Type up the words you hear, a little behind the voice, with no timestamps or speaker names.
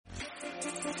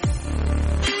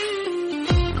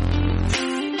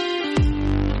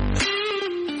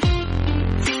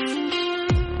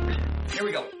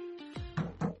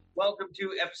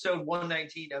episode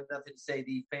 119 of Nothing to Say,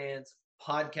 the Fans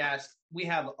podcast. We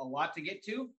have a lot to get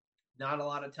to, not a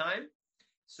lot of time.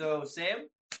 So, Sam,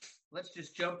 let's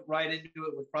just jump right into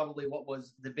it with probably what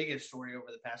was the biggest story over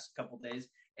the past couple days.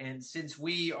 And since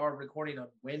we are recording on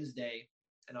Wednesday,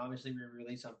 and obviously we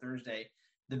release on Thursday,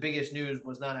 the biggest news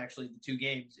was not actually the two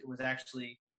games. It was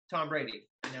actually Tom Brady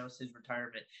announced his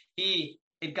retirement. It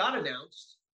got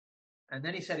announced, and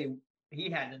then he said he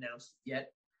hadn't announced it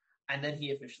yet, and then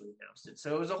he officially announced it.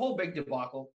 So it was a whole big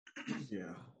debacle.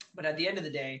 Yeah. But at the end of the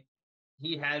day,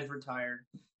 he has retired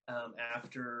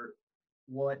after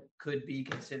what could be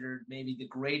considered maybe the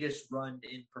greatest run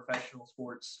in professional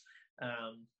sports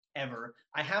ever.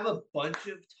 I have a bunch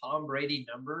of Tom Brady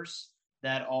numbers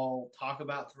that I'll talk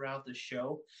about throughout the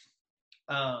show.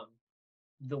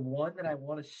 The one that I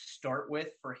want to start with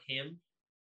for him,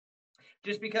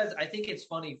 just because I think it's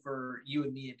funny for you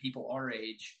and me and people our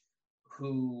age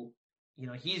who,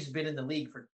 he's been in the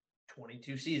league for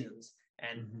 22 seasons.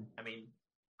 And I mean,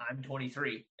 I'm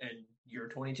 23 and you're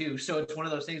 22. So it's one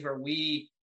of those things where we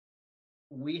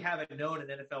haven't known an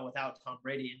NFL without Tom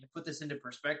Brady. And to put this into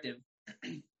perspective,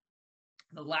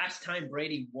 the last time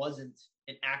Brady wasn't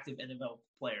an active NFL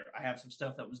player, I have some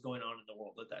stuff that was going on in the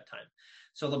world at that time.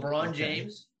 So LeBron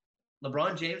James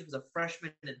was a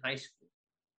freshman in high school.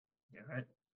 Yeah, right.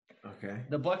 Okay.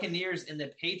 The Buccaneers and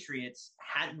the Patriots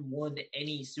hadn't won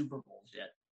any Super Bowls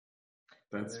yet.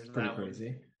 That's pretty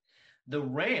crazy. The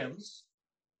Rams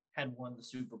had won the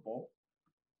Super Bowl.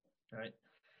 Right.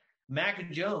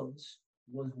 Mac Jones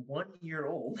was 1 year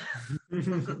old.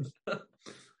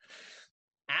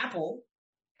 Apple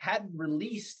hadn't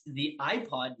released the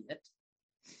iPod yet.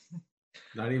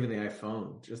 Not even the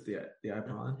iPhone, just the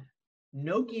iPod.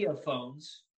 Nokia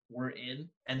phones were in,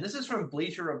 and this is from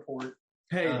Bleacher Report.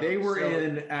 Hey, they were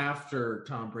in after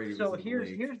Tom Brady was in the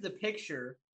league. Here's the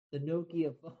picture, the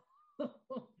Nokia phone,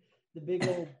 the big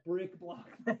old brick block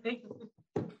thing.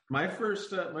 My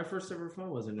first ever phone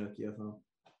was a Nokia phone.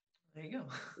 There you go.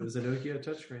 It was a Nokia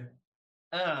touchscreen.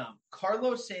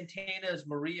 Carlos Santana's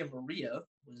Maria Maria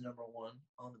was number one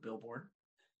on the Billboard.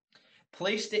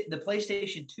 The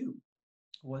PlayStation 2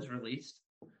 was released.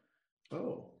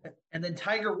 Oh. And then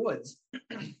Tiger Woods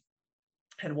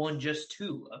had won just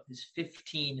 2 of his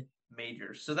 15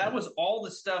 majors. So that was all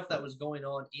the stuff that was going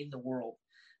on in the world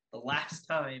the last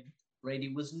time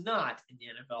Brady was not in the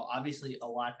NFL. Obviously, a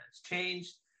lot has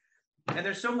changed. And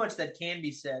there's so much that can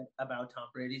be said about Tom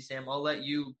Brady. Sam, I'll let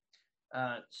you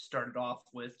start it off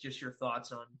with just your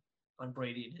thoughts on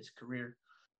Brady and his career.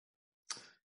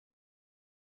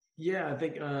 Yeah, I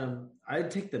think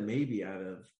I'd take the maybe out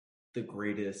of the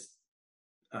greatest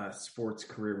sports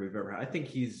career we've ever had. I think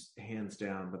he's hands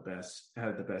down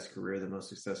had the best career, the most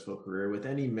successful career. With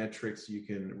any metrics, you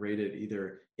can rate it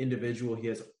either individual. He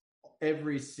has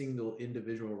every single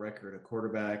individual record a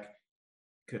quarterback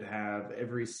could have,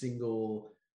 every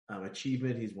single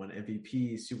achievement. He's won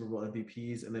MVP, Super Bowl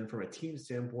MVPs. And then from a team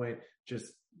standpoint,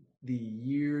 just the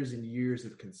years and years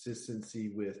of consistency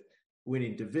with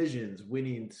winning divisions,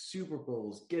 winning Super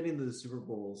Bowls, getting to the Super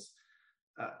Bowls.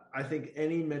 I think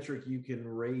any metric you can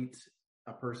rate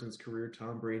a person's career,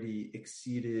 Tom Brady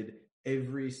exceeded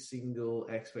every single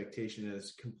expectation and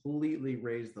has completely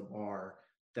raised the bar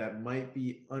that might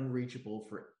be unreachable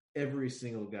for every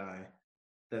single guy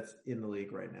that's in the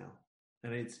league right now.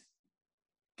 And it's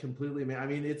completely, I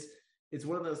mean, it's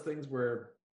one of those things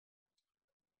where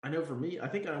I know for me, I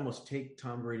think I almost take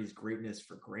Tom Brady's greatness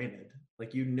for granted.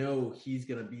 Like, he's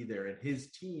going to be there and his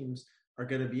teams are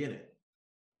going to be in it.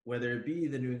 Whether it be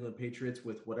the New England Patriots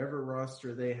with whatever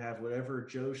roster they have, whatever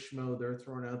Joe Schmo they're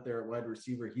throwing out there at wide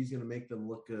receiver, he's going to make them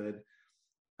look good.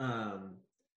 And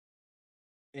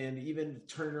even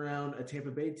turn around a Tampa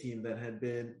Bay team that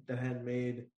hadn't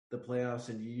made the playoffs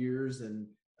in years and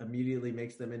immediately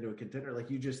makes them into a contender. Like,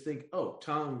 you just think, oh,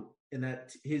 Tom and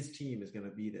his team is going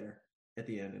to be there at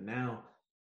the end. And now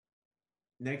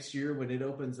next year when it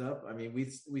opens up, I mean,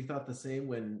 we thought the same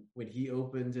when he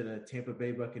opened in a Tampa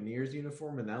Bay Buccaneers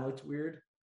uniform and that looked weird.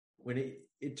 When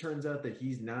it turns out that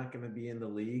he's not going to be in the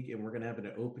league and we're going to have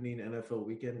an opening NFL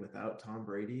weekend without Tom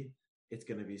Brady, it's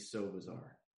going to be so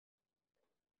bizarre.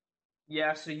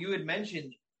 Yeah, so you had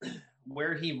mentioned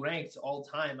where he ranks all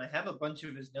time. I have a bunch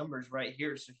of his numbers right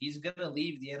here. So he's going to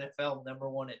leave the NFL number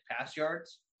one at pass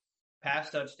yards,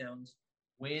 pass touchdowns,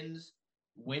 wins,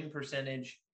 win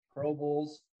percentage, Pro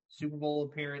Bowls, Super Bowl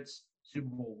appearance, Super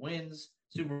Bowl wins,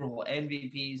 Super Bowl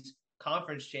MVPs,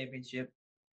 conference championship,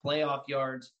 playoff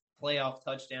yards, playoff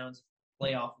touchdowns,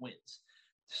 playoff wins.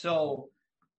 So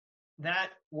that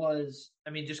was,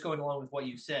 I mean, just going along with what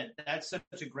you said, that's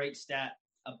such a great stat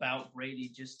about Brady,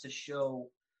 just to show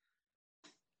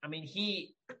I mean,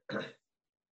 he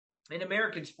in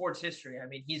American sports history, I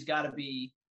mean,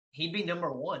 he'd be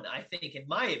number one, I think, in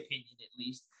my opinion, at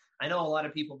least. I know a lot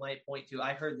of people might point to,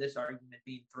 I heard this argument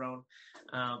being thrown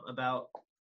about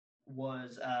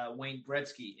was Wayne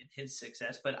Gretzky and his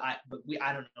success, but I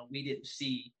don't know. We didn't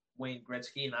see Wayne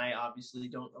Gretzky, and I obviously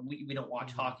don't. We don't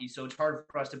watch hockey, so it's hard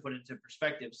for us to put it into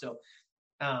perspective. So,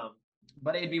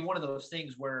 but it'd be one of those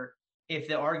things where if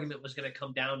the argument was going to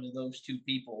come down to those two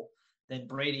people, then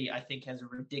Brady, I think, has a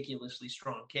ridiculously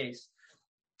strong case.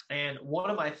 And one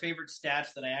of my favorite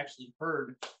stats that I actually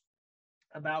heard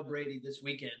about Brady this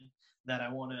weekend that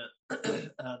I want to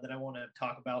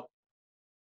talk about,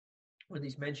 or at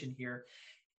least mention here,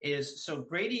 is so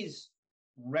Brady's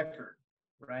record,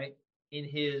 right, in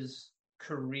his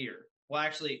career. Well,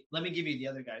 actually, let me give you the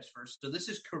other guys first. So this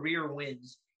is career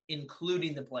wins,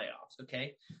 including the playoffs,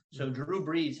 okay? So Drew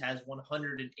Brees has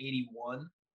 181.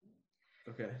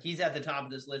 Okay. He's at the top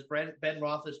of this list. Ben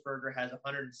Roethlisberger has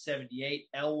 178.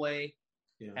 Elway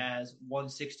has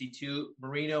 162.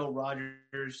 Marino,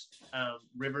 Rodgers,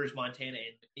 Rivers, Montana,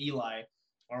 and Eli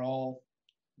are all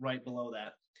right below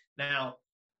that. Now,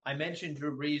 I mentioned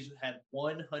Drew Brees had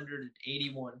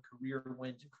 181 career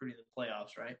wins, including the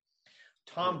playoffs, right?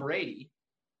 Tom Brady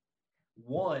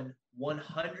won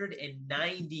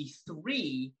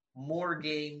 193 more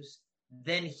games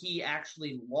than he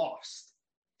actually lost.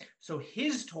 So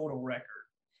his total record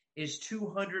is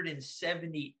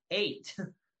 278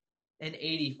 and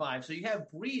 85. So you have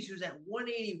Brees, who's at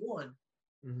 181,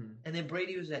 and then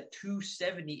Brady was at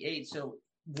 278. So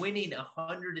winning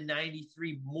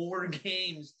 193 more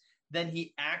games than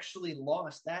he actually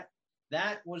lost. That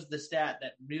was the stat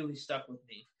that really stuck with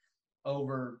me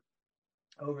over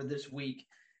this week,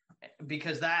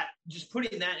 because that, just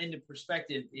putting that into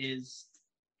perspective, is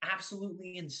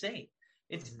absolutely insane.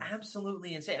 It's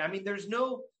absolutely insane. I mean,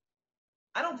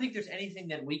 I don't think there's anything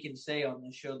that we can say on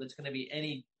this show that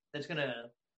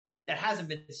hasn't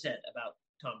been said about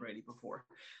Tom Brady before.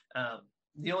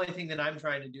 The only thing that I'm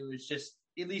trying to do is just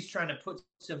at least trying to put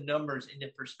some numbers into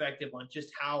perspective on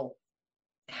just how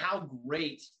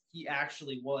great he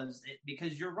actually was.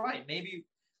 Because you're right. Maybe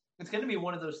it's going to be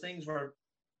one of those things where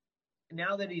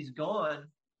now that he's gone,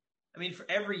 I mean, for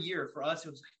every year for us,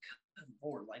 it was like, good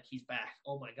Lord, like, he's back.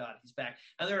 Oh my God, he's back.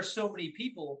 And there are so many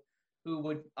people who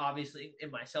would, obviously,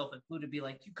 and myself included, be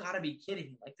like, you got to be kidding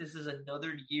me. Like, this is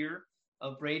another year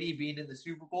of Brady being in the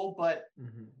Super Bowl. But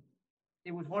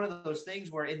it was one of those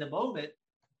things where in the moment,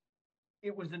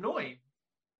 it was annoying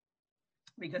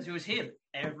because it was him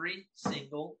every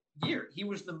single year. He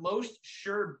was the most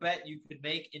sure bet you could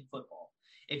make in football.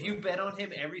 If you bet on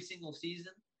him every single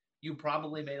season, you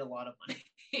probably made a lot of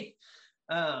money.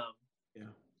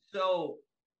 So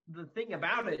the thing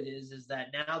about it is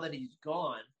that now that he's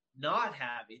gone, not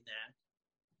having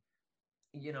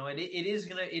that, it is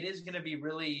gonna be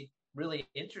really, really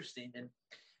interesting. And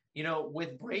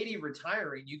with Brady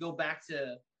retiring, you go back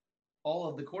to all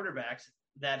of the quarterbacks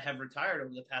that have retired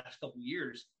over the past couple of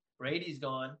years. Brady's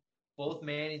gone, both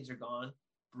Mannings are gone,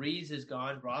 Brees is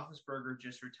gone, Roethlisberger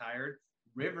just retired,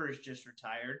 Rivers just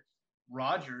retired,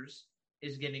 Rodgers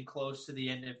is getting close to the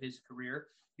end of his career.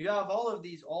 You have all of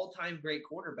these all-time great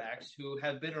quarterbacks who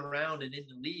have been around and in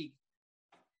the league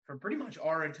for pretty much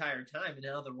our entire time, and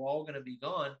now they're all going to be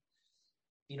gone.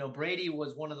 Brady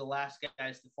was one of the last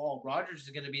guys to fall. Rodgers is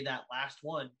going to be that last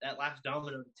one, that last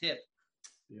domino to tip.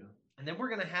 Yeah. And then we're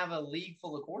going to have a league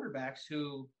full of quarterbacks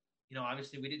who,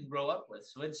 obviously we didn't grow up with.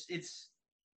 So it's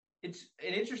an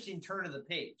interesting turn of the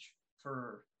page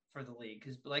for the league,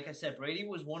 because, like I said, Brady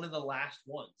was one of the last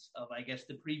ones of, I guess,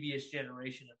 the previous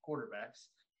generation of quarterbacks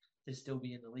to still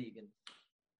be in the league. And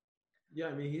yeah,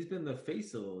 I mean, he's been the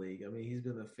face of the league. I mean, he's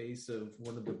been the face of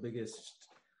one of the biggest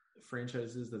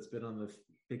franchises that's been on the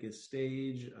biggest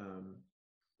stage.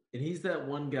 And he's that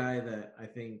one guy that I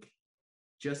think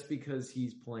just because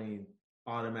he's playing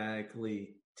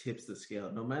automatically tips the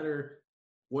scale. No matter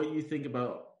what you think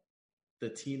about the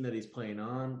team that he's playing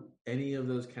on, any of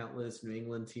those countless New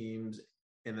England teams,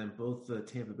 and then both the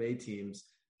Tampa Bay teams,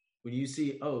 when you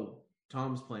see, oh,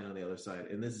 Tom's playing on the other side,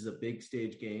 and this is a big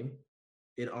stage game,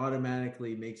 it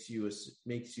automatically makes you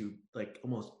like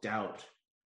almost doubt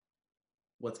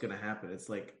what's going to happen. It's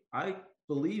like, I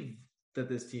believe that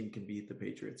this team can beat the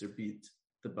Patriots or beat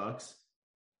the Bucks,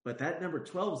 but that number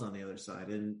 12 is on the other side,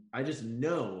 and I just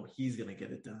know he's going to get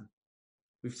it done.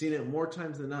 We've seen it more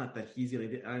times than not that he's going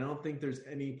to get. I don't think there's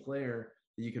any player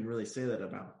that you can really say that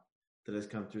about that has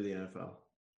come through the NFL.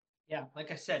 Yeah,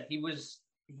 like I said, he was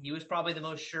probably the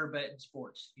most sure bet in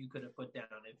sports you could have put down.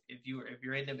 If you're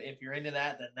into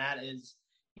that, then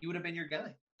he would have been your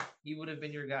guy. he would have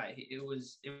been your guy. It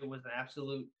was an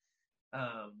absolute.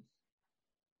 I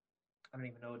don't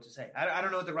even know what to say. I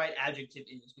don't know what the right adjective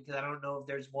is because I don't know if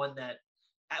there's one that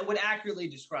would accurately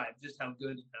describe just how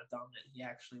good and how dominant he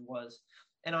actually was.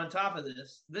 And on top of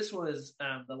this, this was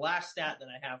the last stat that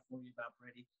I have for you about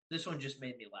Brady. This one just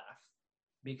made me laugh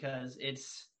because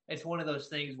it's one of those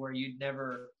things where you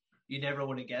never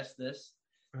would have guessed this.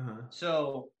 Uh-huh.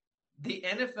 So the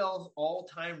NFL's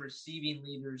all-time receiving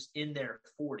leaders in their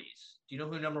 40s. Do you know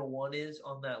who number 1 is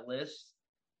on that list?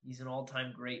 He's an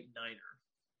all-time great Niner.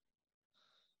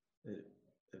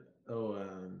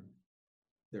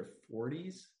 Their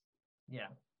 40s. Yeah,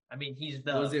 I mean he's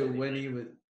the. Was it when he was?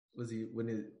 Was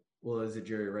it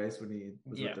Jerry Rice when he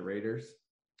was with the Raiders?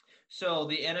 So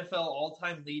the NFL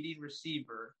all-time leading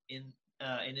receiver in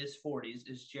his 40s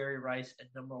is Jerry Rice at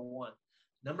number 1.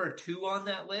 Number 2 on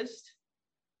that list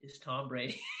is Tom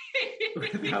Brady.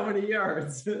 How many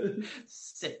yards?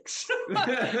 6.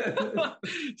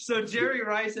 So Jerry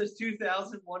Rice has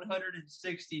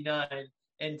 2,169.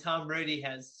 And Tom Brady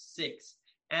has 6.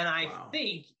 And I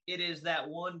think it is that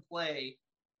one play.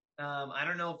 I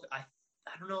don't know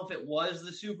if it was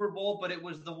the Super Bowl, but it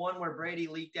was the one where Brady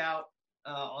leaked out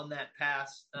on that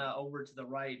pass over to the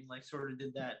right and like sort of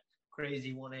did that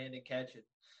crazy one-handed catch.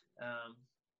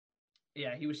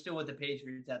 Yeah, he was still with the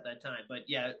Patriots at that time. But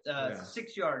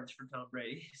 6 yards for Tom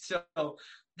Brady. So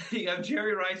you have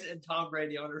Jerry Rice and Tom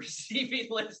Brady on a receiving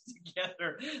list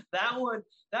together. That one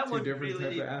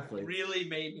really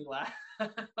made me laugh.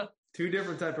 2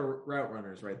 different type of route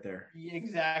runners right there. Yeah,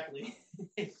 exactly.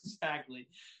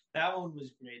 That one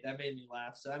was great. That made me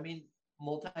laugh. So, I mean,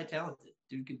 multi-talented.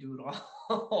 Dude could do it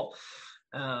all.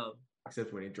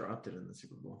 Except when he dropped it in the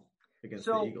Super Bowl against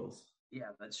the Eagles.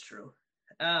 Yeah, that's true.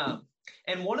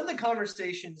 And one of the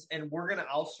conversations, and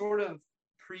I'll sort of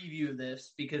preview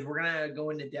this because we're going to go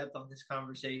into depth on this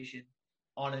conversation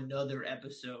on another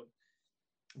episode.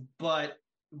 But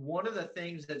one of the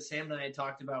things that Sam and I had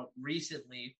talked about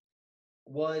recently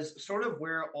was sort of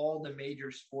where all the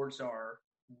major sports are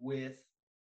with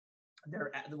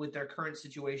their current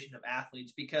situation of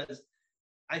athletes, because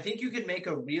I think you can make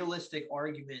a realistic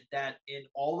argument that in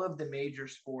all of the major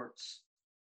sports,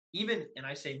 even, and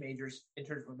I say majors in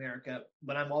terms of America,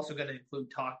 but I'm also going to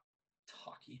include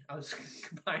hockey. I was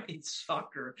combining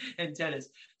soccer and tennis.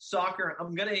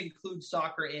 I'm going to include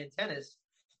soccer and tennis.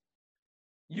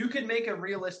 You can make a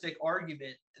realistic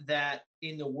argument that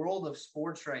in the world of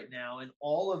sports right now, in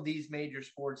all of these major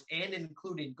sports and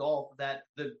including golf, that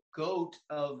the GOAT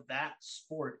of that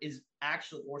sport is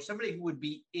actually, or somebody who would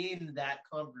be in that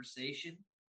conversation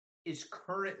is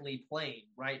currently playing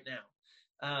right now.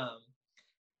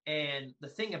 And the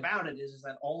thing about it is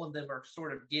that all of them are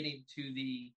sort of getting to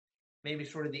the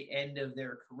end of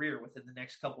their career within the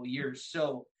next couple of years.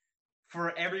 So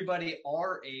for everybody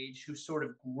our age who sort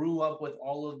of grew up with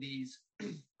all of these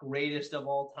greatest of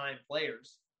all time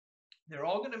players, they're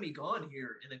all going to be gone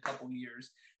here in a couple of years.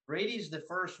 Brady's the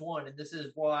first one, and this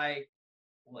is why,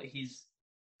 he's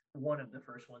one of the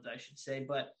first ones, I should say,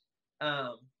 but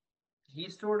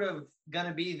he's sort of going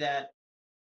to be that.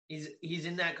 He's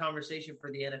in that conversation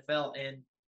for the NFL, and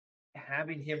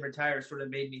having him retire sort of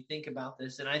made me think about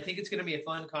this. And I think it's going to be a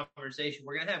fun conversation.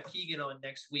 We're going to have Keegan on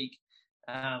next week,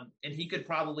 and he could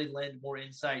probably lend more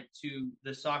insight to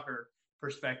the soccer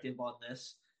perspective on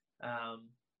this.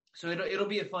 So it'll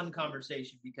be a fun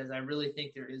conversation because I really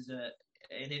think there is an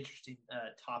interesting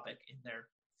topic in there.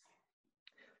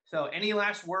 So, any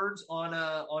last words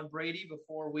on Brady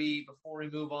before we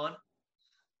move on?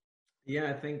 Yeah,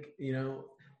 I think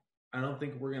I don't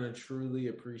think we're going to truly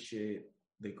appreciate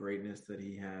the greatness that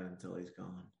he had until he's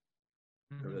gone.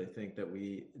 Mm-hmm. I really think that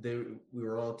we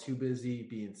were all too busy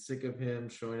being sick of him,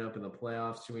 showing up in the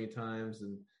playoffs too many times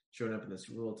and showing up in the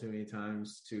Super Bowl too many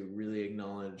times to really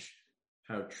acknowledge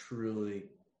how truly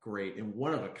great and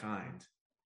one of a kind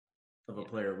of a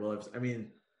player was. I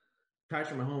mean,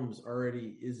 Patrick Mahomes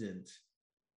already isn't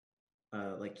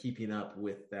keeping up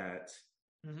with that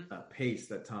pace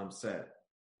that Tom set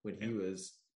when he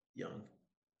was young.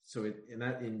 So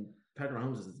Patrick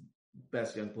Mahomes is the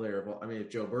best young player of all. I mean, if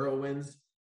Joe Burrow wins,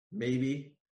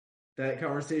 maybe that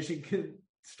conversation could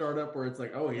start up where it's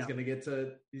like, oh, he's gonna get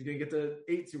to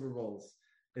 8 Super Bowls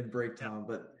and break Tom.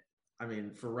 But I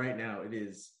mean, for right now, it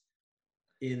is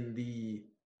in the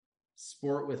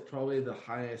sport with probably the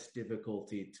highest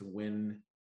difficulty to win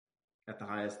at the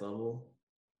highest level.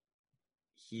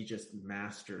 He just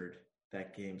mastered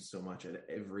that game so much at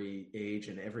every age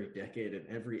and every decade and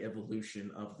every evolution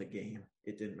of the game.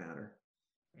 It didn't matter.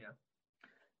 Yeah.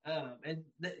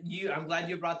 I'm glad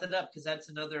you brought that up because that's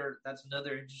another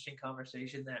interesting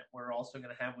conversation that we're also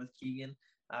going to have with Keegan.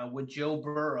 with Joe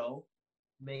Burrow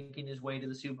making his way to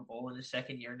the Super Bowl in his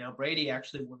second year. Now, Brady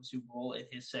actually won the Super Bowl in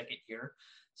his second year,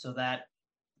 so that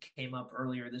came up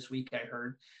earlier this week, I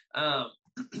heard.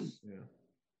 Yeah.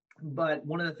 But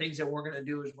one of the things that we're going to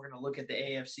do is we're going to look at the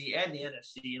AFC and the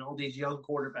NFC and all these young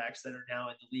quarterbacks that are now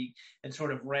in the league and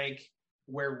sort of rank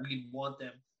where we want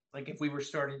them. Like if we were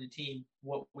starting a team,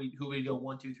 who we'd go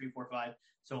 1, 2, 3, 4, 5,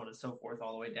 so on and so forth,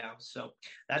 all the way down. So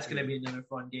that's going to be another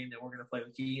fun game that we're going to play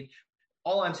with Keegan.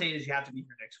 All I'm saying is you have to be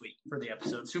here next week for the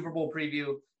episode. Super Bowl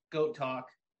preview, GOAT talk,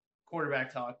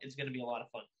 quarterback talk. It's going to be a lot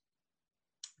of fun.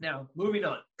 Now, moving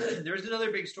on. There's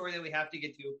another big story that we have to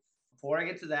get to. Before I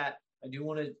get to that, I do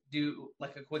want to do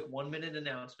like a quick 1-minute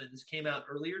announcement. This came out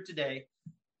earlier today.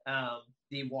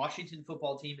 The Washington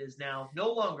football team is now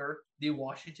no longer the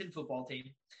Washington football team.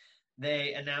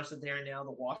 They announced that they are now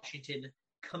the Washington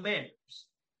Commanders.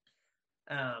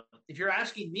 If you're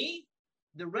asking me,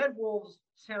 the Red Wolves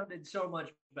sounded so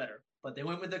much better, but they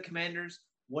went with the Commanders.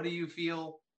 What do you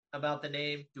feel about the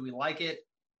name? Do we like it?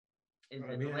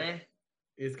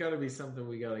 It's got to be something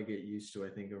we got to get used to, I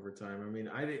think, over time.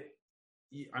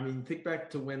 I mean, think back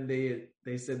to when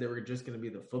they said they were just going to be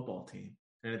the football team.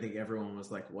 And I think everyone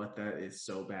was like, what, that is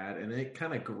so bad. And it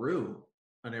kind of grew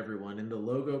on everyone, and the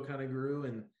logo kind of grew.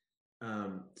 And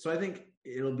so I think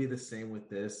it'll be the same with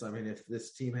this. I mean, if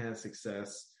this team has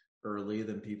success early,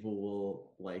 then people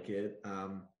will like it.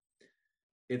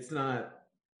 It's not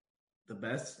the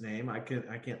best name. I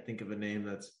can't think of a name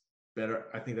that's better.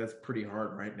 I think that's pretty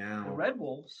hard right now. The Red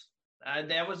Wolves.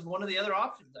 That was one of the other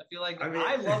options. I feel like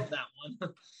I love that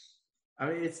one. I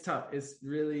mean, it's tough. It's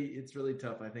really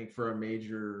tough, I think, for a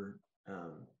major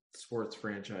sports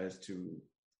franchise to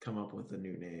come up with a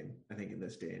new name. I think in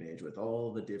this day and age, with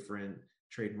all the different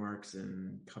trademarks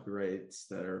and copyrights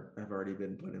that have already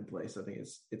been put in place, I think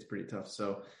it's pretty tough.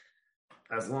 So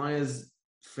as long as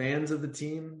fans of the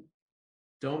team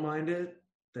don't mind it,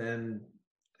 then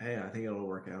hey, I think it'll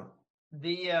work out.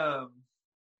 The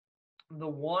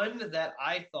one that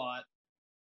I thought,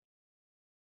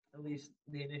 at least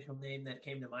the initial name that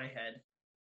came to my head,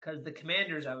 because the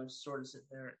Commanders, I was sort of sitting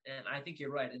there, and I think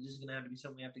you're right. It's just going to have to be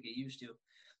something we have to get used to.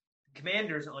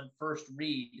 Commanders on first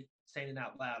read, saying it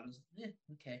out loud, was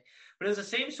okay. But it was the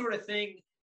same sort of thing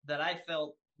that I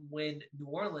felt when New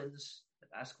Orleans, the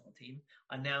basketball team,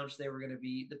 announced they were going to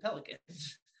be the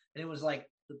Pelicans. And it was like,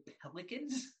 the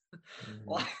Pelicans?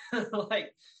 Mm-hmm.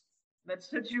 like, that's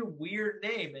such a weird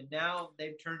name. And now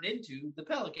they've turned into the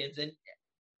Pelicans. And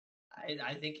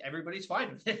I think everybody's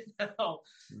fine with it now.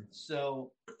 Mm-hmm.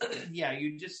 So, yeah,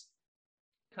 you just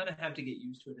kind of have to get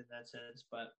used to it in that sense.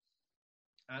 But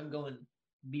I'm going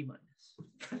B-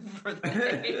 for the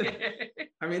name.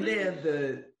 I mean, they had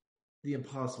the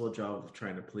impossible job of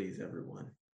trying to please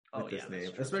everyone with this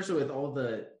name, especially with all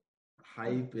the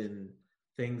hype and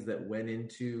things that went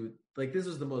into, like, this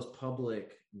was the most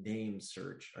public name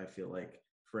search, I feel like,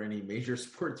 for any major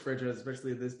sports franchise,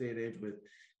 especially in this day and age, with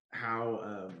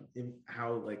how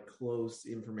like close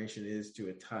information is to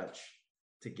a touch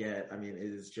to get. I mean, it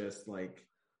is just like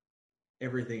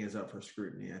everything is up for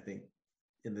scrutiny, I think,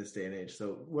 in this day and age.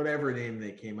 So whatever name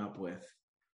they came up with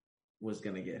was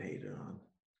going to get hated on.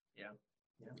 Yeah.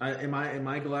 Am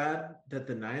I glad that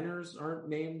the Niners aren't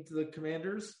named the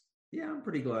Commanders? Yeah, I'm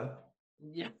pretty glad.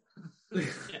 Yeah. Yeah,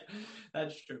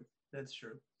 that's true.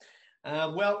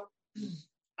 Well,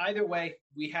 either way,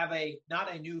 we have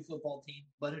not a new football team,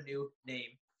 but a new name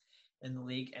in the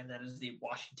league, and that is the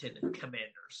Washington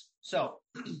Commanders. So,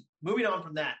 moving on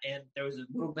from that, and there was a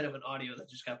little bit of an audio that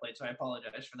just got played, so I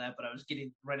apologize for that, but I was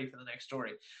getting ready for the next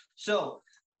story. So,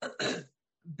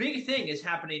 big thing is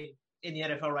happening in the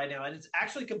NFL right now, and it's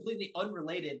actually completely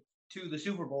unrelated to the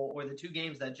Super Bowl or the two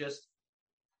games that just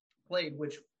played,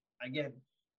 which, again,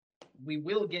 we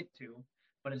will get to,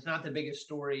 but it's not the biggest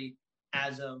story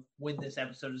as of when this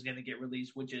episode is going to get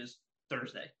released, which is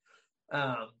Thursday.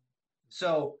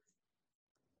 So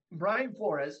Brian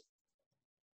Flores,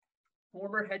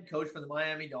 former head coach for the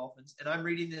Miami Dolphins, and I'm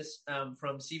reading this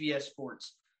from CBS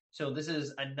Sports. So this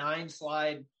is a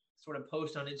 9-slide sort of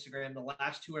post on Instagram. The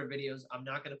last two are videos. I'm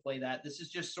not going to play that. This is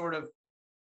just sort of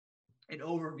an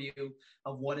overview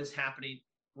of what is happening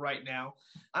right now.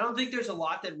 I don't think there's a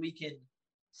lot that we can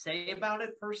say about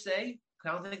it per se.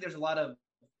 I don't think there's a lot of,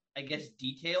 I guess,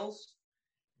 details.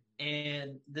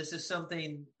 And this is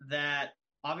something that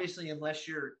obviously, unless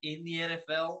you're in the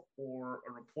NFL or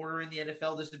a reporter in the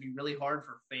NFL, this would be really hard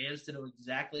for fans to know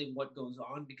exactly what goes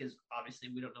on, because obviously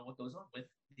we don't know what goes on with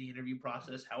the interview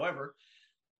process. However,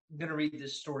 I'm going to read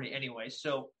this story anyway.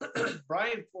 So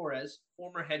Brian Flores,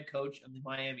 former head coach of the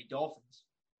Miami Dolphins,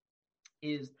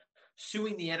 is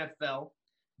suing the NFL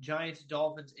Giants,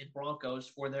 Dolphins, and Broncos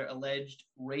for their alleged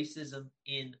racism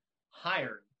in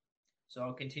hiring. So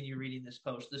I'll continue reading this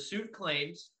post. The suit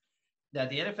claims that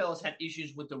the NFL has had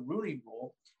issues with the Rooney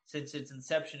Rule since its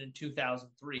inception in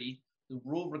 2003. The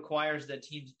rule requires that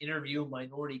teams interview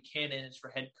minority candidates for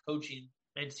head coaching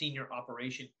and senior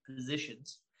operation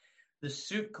positions. The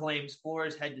suit claims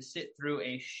Flores had to sit through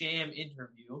a sham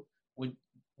interview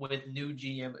with new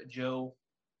GM Joe.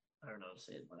 I don't know how to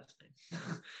say his last name.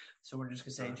 So we're just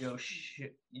going to say Joe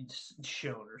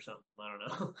Schoen or something. I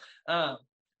don't know.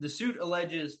 The suit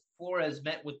alleges Flores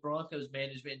met with Broncos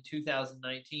management in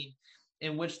 2019,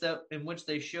 in which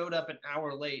they showed up an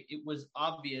hour late. It was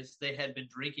obvious they had been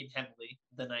drinking heavily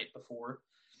the night before.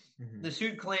 Mm-hmm. The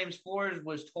suit claims Flores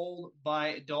was told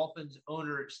by Dolphins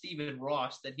owner Stephen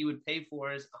Ross that he would pay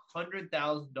Flores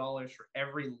 $100,000 for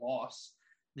every loss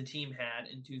the team had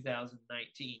in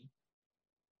 2019.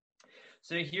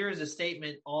 So here's a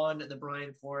statement on the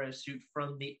Brian Flores suit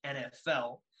from the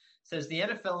NFL. It says the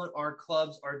NFL and our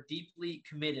clubs are deeply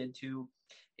committed to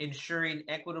ensuring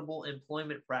equitable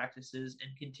employment practices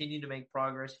and continue to make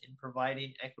progress in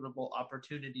providing equitable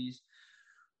opportunities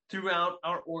throughout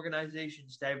our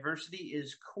organizations. Diversity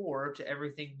is core to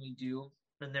everything we do,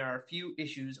 and there are few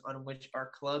issues on which our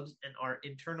clubs and our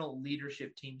internal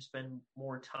leadership team spend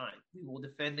more time. We will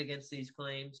defend against these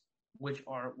claims, which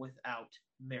are without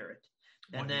merit.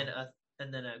 And then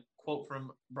a quote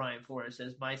from Brian Flores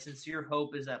says, "My sincere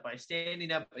hope is that by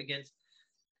standing up against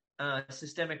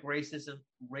systemic racism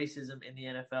in the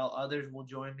NFL, others will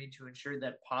join me to ensure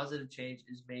that positive change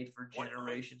is made for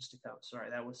generations to come." Sorry,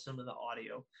 that was some of the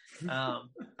audio.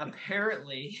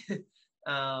 Apparently,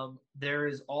 there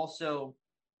is also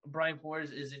Brian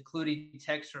Flores is including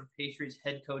text from Patriots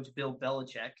head coach Bill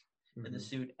Belichick in the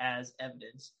suit as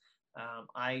evidence.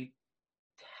 I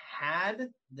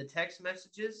had the text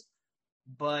messages,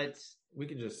 but we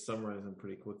can just summarize them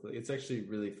pretty quickly. It's actually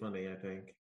really funny, I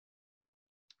think.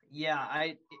 Yeah,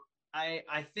 I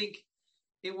think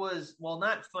it was, well,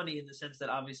 not funny in the sense that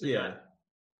obviously not.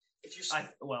 I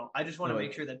just want to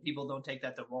make sure that people don't take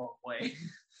that the wrong way.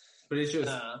 But it's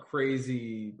just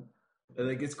crazy.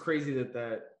 Like, it's crazy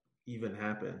that even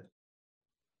happened.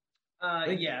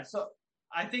 Yeah, so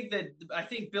I think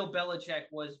Bill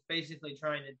Belichick was basically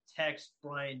trying to text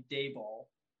Brian Daboll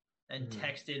and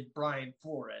texted Brian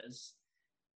Flores,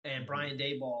 and Brian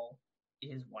Daboll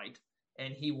is white,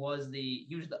 and he was the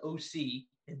OC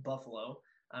in Buffalo.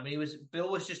 Bill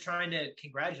was just trying to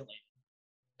congratulate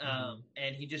him,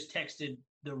 and he just texted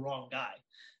the wrong guy.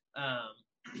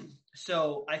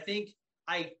 So I think,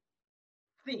 I'm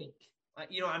not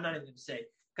even going to say.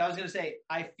 I was going to say,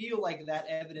 I feel like that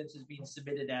evidence is being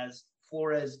submitted as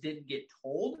Flores didn't get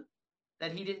told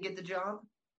that he didn't get the job.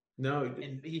 No.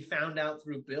 And he found out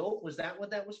through Bill. Was that what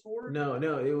that was for? No,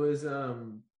 it was,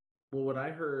 what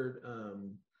I heard,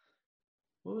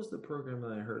 what was the program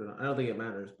that I heard on? I don't think it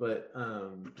matters, but I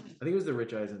think it was the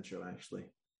Rich Eisen show, actually.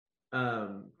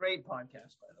 Great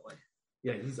podcast, by the way.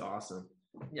 Yeah, he's awesome.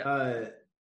 Yeah.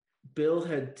 Bill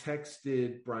had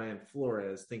texted Brian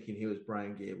Flores thinking he was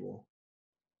Brian Gable.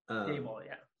 Daboll,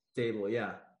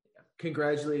 yeah.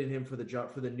 Congratulated him for the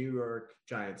job, for the New York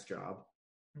Giants job.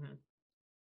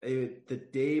 The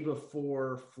day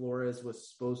before Flores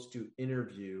was supposed to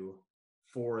interview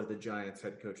for the Giants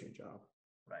head coaching job.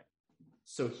 Right.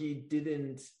 So he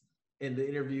didn't, in the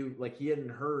interview, like, he hadn't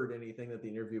heard anything that the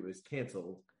interview was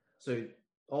canceled. So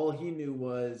all he knew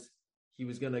was he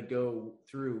was going to go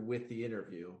through with the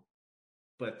interview,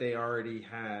 but they already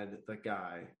had the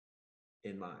guy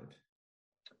in mind.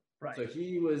 Right. So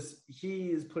he is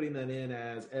putting that in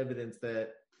as evidence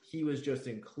that he was just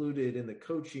included in the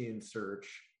coaching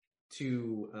search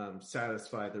to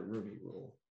satisfy the Rooney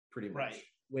Rule, pretty much.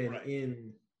 But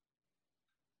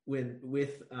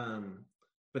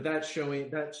that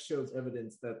shows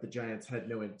evidence that the Giants had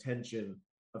no intention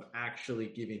of actually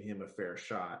giving him a fair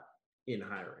shot in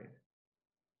hiring.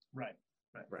 Right.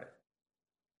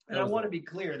 And I want to be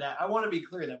clear that when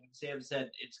Sam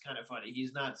said it's kind of funny,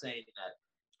 he's not saying that.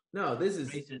 No, this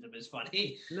is racism is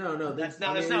funny. No, that's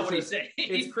not what he's saying.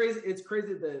 It's crazy. It's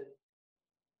crazy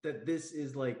that this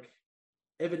is, like,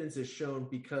 evidence is shown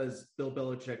because Bill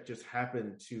Belichick just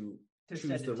happened to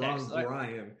choose the wrong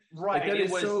Brian.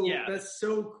 Right. Like, that's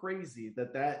so crazy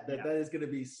that is going to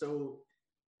be so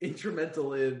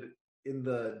instrumental in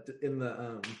the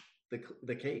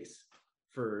case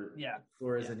for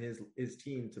Flores and his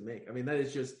team to make. I mean, that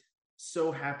is just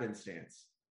so happenstance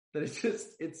that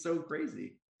it's so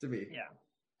crazy to me. Yeah.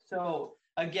 So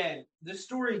again, this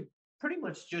story pretty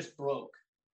much just broke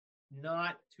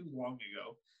not too long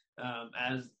ago,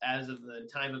 as of the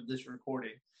time of this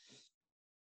recording.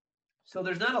 So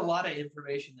there's not a lot of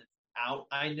information that's out.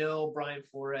 I know Brian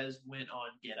Flores went on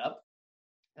Get Up,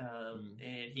 and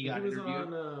he got interviewed. He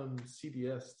was on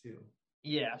CBS too.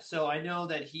 Yeah, so I know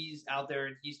that he's out there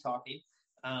and he's talking.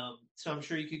 So I'm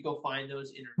sure you could go find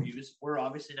those interviews. We're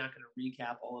obviously not going to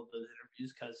recap all of those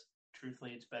interviews because,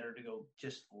 truthfully, it's better to go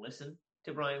just listen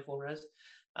to Brian Flores.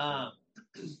 But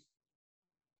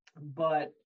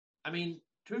I mean,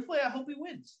 truthfully, I hope he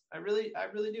wins. I really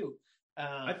do.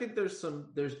 I think there's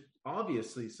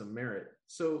obviously some merit.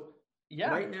 So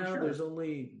right now, there's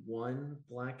only one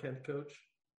black head coach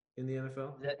in the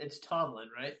NFL. It's Tomlin,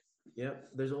 right? Yep.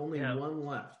 There's only one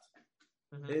left.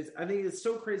 Mm-hmm. I think it's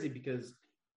so crazy because,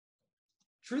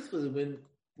 truthfully,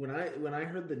 when I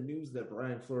heard the news that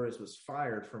Brian Flores was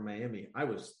fired from Miami, I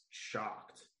was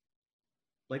shocked.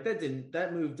 Like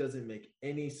that move doesn't make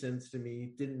any sense to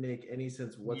me. Didn't make any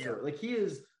sense whatsoever. Yeah. Like he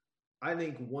is, I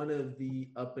think, one of the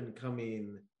up and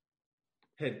coming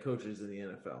head coaches in the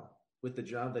NFL with the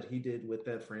job that he did with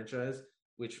that franchise,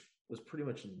 which was pretty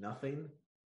much nothing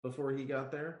before he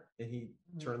got there, and he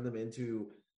turned them into.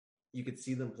 You could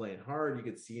see them playing hard. You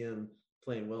could see him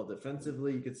playing well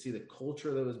defensively. You could see the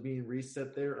culture that was being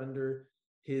reset there under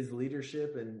his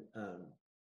leadership, and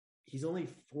he's only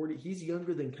 40. He's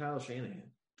younger than Kyle Shanahan.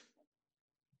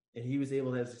 And he was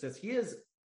able to have success. He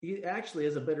actually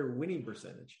has a better winning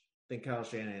percentage than Kyle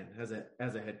Shanahan as a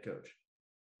head coach.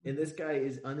 And this guy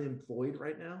is unemployed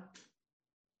right now.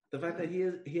 The fact that he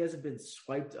hasn't been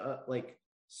swooped out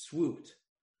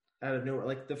of nowhere.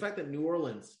 Like the fact that New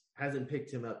Orleans hasn't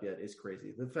picked him up yet is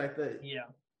crazy. The fact that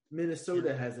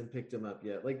Minnesota hasn't picked him up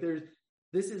yet. Like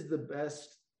this is the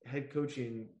best head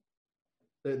coaching,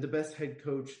 the best head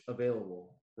coach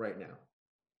available right now.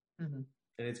 Mm-hmm.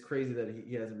 And it's crazy that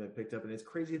he hasn't been picked up, and it's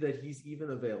crazy that he's even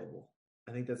available.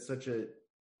 I think that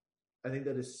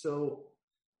is so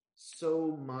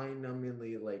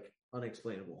mind-numbingly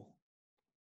unexplainable.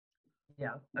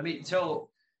 Yeah. I mean, so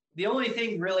the only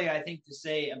thing really I think to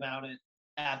say about it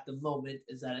at the moment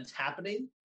is that it's happening.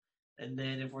 And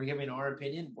then if we're giving our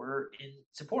opinion, we're in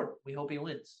support. We hope he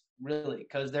wins, really,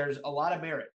 because there's a lot of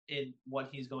merit in what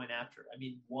he's going after. I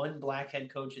mean, one black head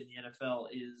coach in the NFL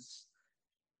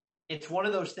it's one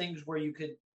of those things where you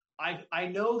could I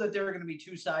know that there are going to be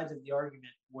two sides of the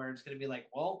argument where it's going to be like,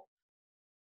 well,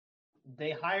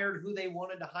 they hired who they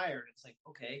wanted to hire. And it's like,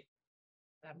 okay,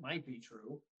 that might be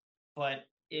true. But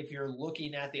if you're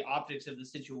looking at the optics of the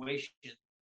situation,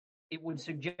 it would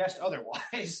suggest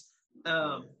otherwise.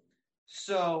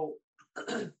 So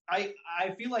I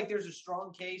feel like there's a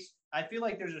strong case. I feel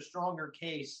like there's a stronger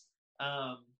case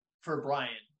for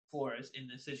Brian Flores in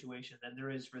this situation than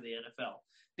there is for the NFL.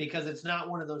 Because it's not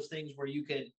one of those things where you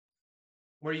can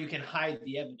hide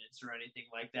the evidence or anything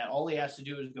like that. All he has to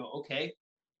do is go, okay,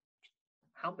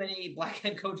 how many black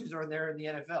head coaches are there in the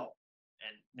NFL?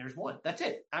 And there's one. That's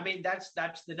it. I mean, that's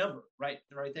the number right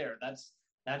there. That's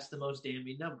the most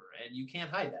damning number, and you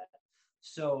can't hide that.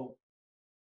 So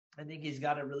I think he's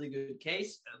got a really good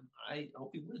case, and I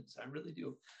hope he wins. I really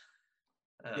do.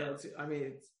 I'm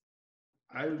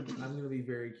going to be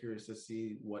very curious to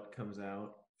see what comes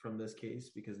out from this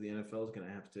case, because the NFL is going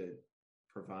to have to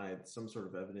provide some sort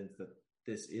of evidence that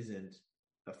this isn't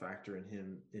a factor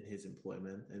in his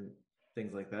employment and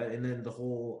things like that. And then the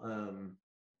whole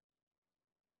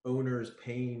owners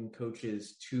paying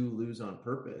coaches to lose on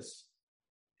purpose,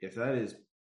 if that is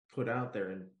put out there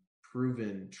and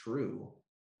proven true,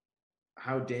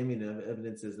 how damning of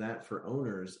evidence is that for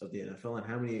owners of the NFL, and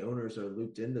how many owners are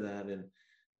looped into that? And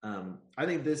I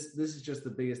think this is just the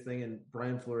biggest thing. And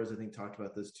Brian Flores, I think, talked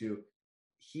about this too.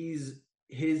 His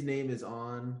name is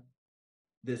on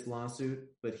this lawsuit,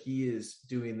 but he is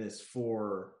doing this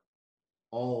for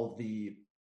all the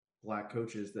black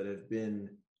coaches that have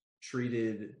been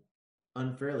treated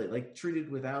unfairly, like treated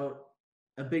without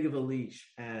a big of a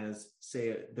leash as,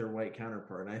 say, their white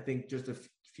counterpart. And I think just a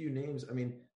few names. I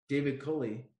mean, David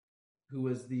Culley, who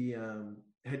was the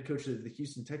head coach of the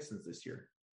Houston Texans this year,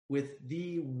 with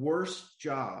the worst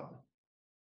job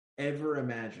ever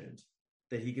imagined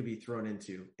that he could be thrown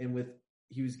into. And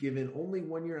he was given only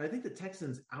 1 year. And I think the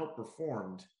Texans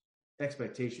outperformed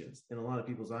expectations in a lot of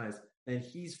people's eyes, and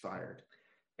he's fired.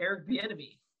 Eric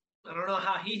Bieniemy. I don't know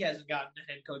how he hasn't gotten a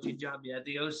head coaching job yet,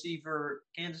 the OC for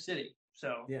Kansas City.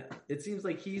 So yeah, it seems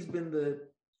like he's been the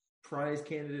prize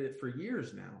candidate for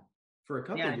years now, for a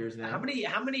couple of years now.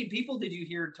 How many people did you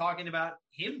hear talking about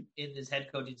him in this head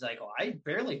coaching cycle? I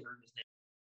barely heard his name.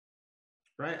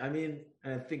 Right. I mean,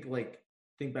 I think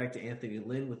back to Anthony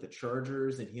Lynn with the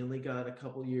Chargers, and he only got a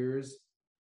couple years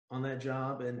on that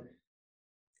job, and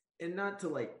not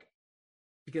to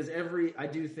because I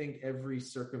do think every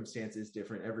circumstance is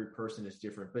different. Every person is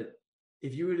different, but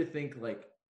if you were to think like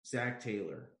Zach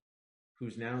Taylor,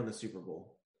 who's now in the Super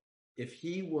Bowl, if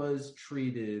he was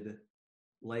treated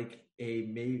like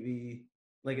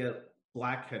like a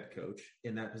black head coach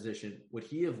in that position, would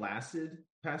he have lasted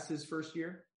past his first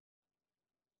year?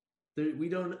 We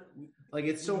don't like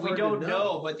it's so hard. We don't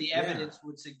know, but the evidence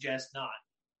would suggest not.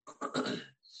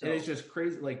 So. And it's just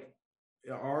crazy. Like,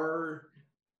 are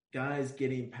guys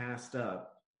getting passed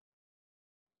up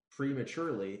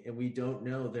prematurely, and we don't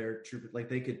know their true. Like,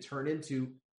 they could turn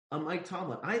into a Mike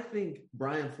Tomlin. I think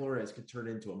Brian Flores could turn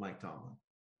into a Mike Tomlin.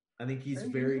 I think he's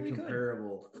very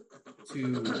comparable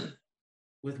to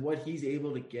with what he's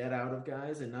able to get out of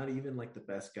guys, and not even like the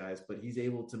best guys, but he's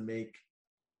able to make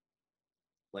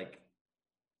like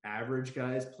average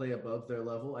guys play above their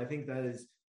level. I think that is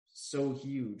so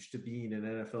huge to being an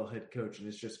NFL head coach, and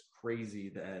it's just crazy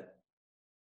that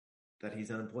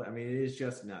he's unemployed. I mean, it is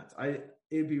just nuts.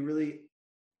 It'd be really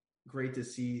great to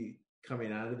see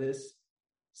coming out of this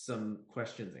some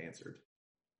questions answered.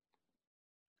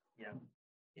 Yeah.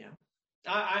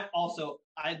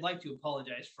 I'd like to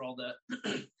apologize for all the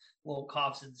little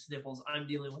coughs and sniffles. I'm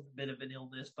dealing with a bit of an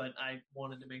illness, but I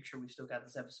wanted to make sure we still got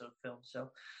this episode filmed.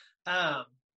 So,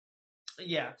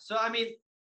 yeah. So, I mean,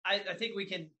 I think we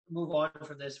can move on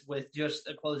from this with just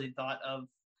a closing thought of,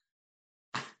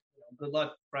 good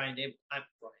luck, Brian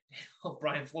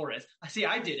Flores. I see.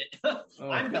 I did it.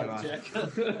 I'm Belichick.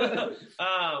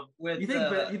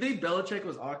 You think Belichick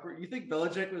was awkward? You think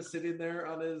Belichick was sitting there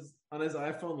on his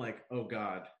iPhone like, oh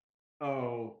God,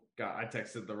 I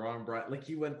texted the wrong Brian. Like,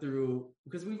 he went through,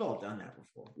 because we've all done that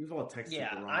before. We've all texted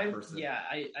the wrong person.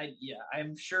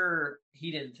 I'm sure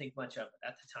he didn't think much of it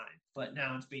at the time, but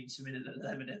now it's being submitted as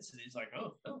evidence, and he's like,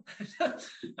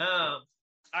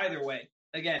 either way,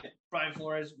 again, Brian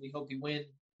Flores, we hope you win.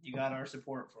 You got our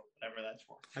support for whatever that's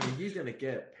for. I mean, he's going to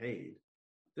get paid.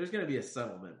 There's going to be a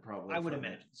settlement, probably. I would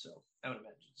imagine so.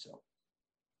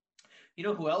 You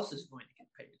know who else is going to get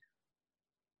paid?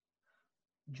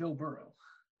 Joe Burrow.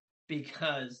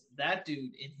 Because that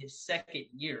dude, in his second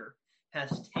year,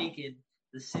 has taken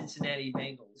the Cincinnati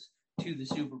Bengals to the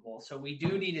Super Bowl. So we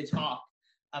do need to talk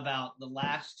about the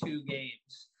last two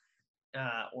games,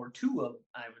 or two of,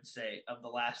 I would say, of the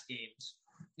last games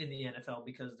in the NFL,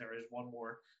 because there is one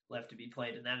more left to be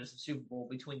played, and that is the Super Bowl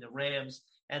between the Rams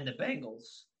and the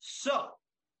Bengals. So,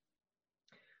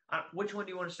 which one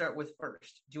do you want to start with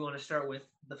first? Do you want to start with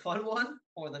the fun one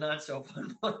or the not so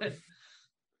fun one?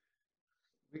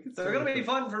 They're going to be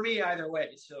fun for me either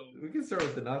way. So we can start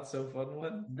with the not so fun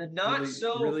one. The not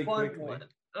so fun one.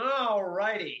 All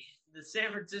righty. The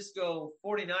San Francisco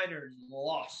 49ers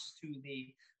lost to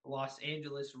the Los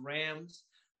Angeles Rams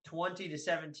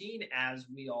 20-17, as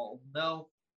we all know.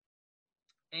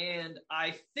 And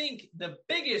I think the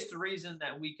biggest reason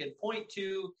that we could point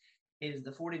to is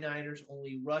the 49ers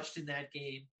only rushed in that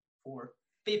game for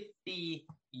 50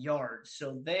 yards.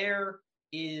 So there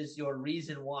is your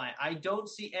reason why. I don't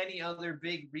see any other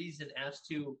big reason as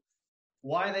to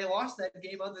why they lost that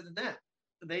game other than that.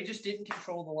 They just didn't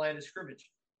control the line of scrimmage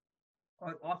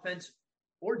on offense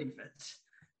or defense.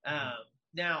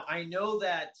 Now, I know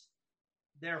that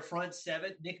their front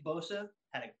seven, Nick Bosa,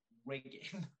 had a great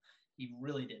game. He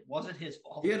really did. Wasn't his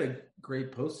fault. He had a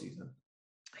great postseason.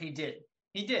 He did.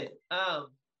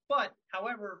 But,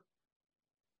 however,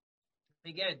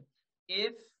 again,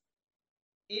 if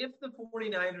the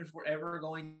 49ers were ever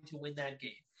going to win that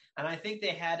game, and I think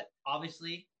they had,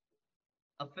 obviously,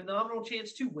 a phenomenal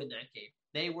chance to win that game.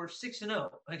 They were 6-0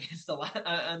 against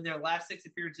on their last 6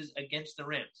 appearances against the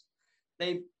Rams.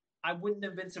 I wouldn't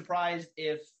have been surprised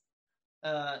if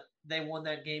they won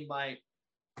that game by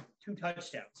 2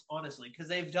 touchdowns, honestly, because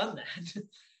they've done that.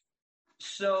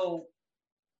 So,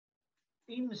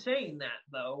 even saying that,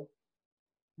 though,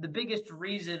 the biggest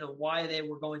reason why they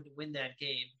were going to win that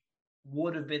game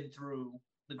would have been through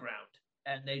the ground,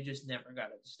 and they just never got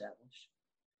it established.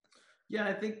 Yeah,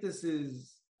 I think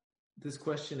this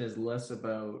question is less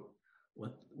about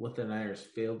what the Niners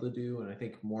failed to do, and I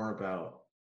think more about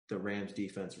the Rams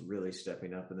defense really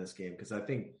stepping up in this game, because I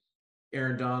think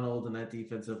Aaron Donald and that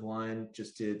defensive line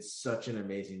just did such an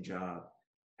amazing job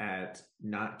at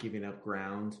not giving up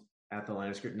ground at the line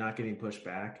of scrimmage, not getting pushed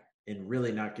back, and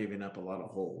really not giving up a lot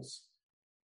of holes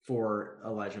for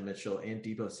Elijah Mitchell and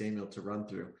Deebo Samuel to run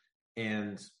through.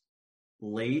 And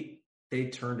late, they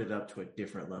turned it up to a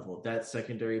different level. That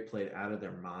secondary played out of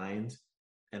their mind,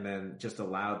 and then just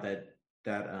allowed that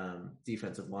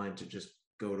defensive line to just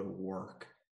go to work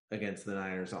against the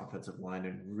Niners offensive line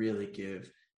and really give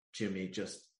Jimmy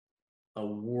just a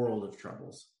world of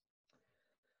troubles.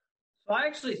 So I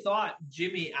actually thought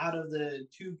Jimmy, out of the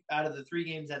 3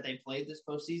 games that they played this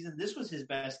postseason, this was his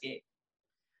best game.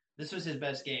 This was his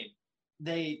best game.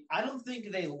 I don't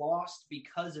think they lost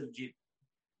because of Jimmy,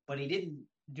 but he didn't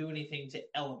do anything to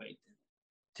elevate them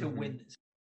to win this.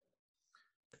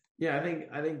 Yeah,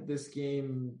 I think this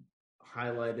game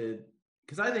highlighted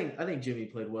because I think Jimmy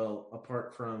played well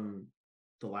apart from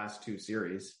the last two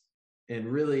series, and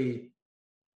really,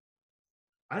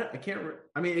 I can't.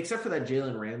 I mean, except for that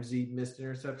Jalen Ramsey missed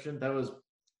interception, that was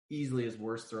easily his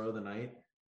worst throw of the night.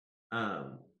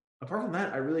 Apart from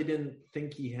that, I really didn't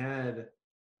think he had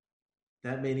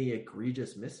that many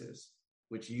egregious misses,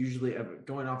 which usually,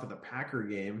 going off of the Packer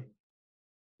game,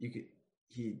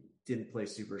 he didn't play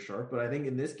super sharp. But I think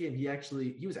in this game, he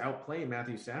was outplaying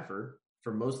Matthew Stafford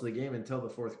for most of the game until the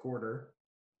fourth quarter.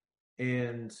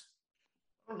 And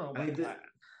I don't know about that.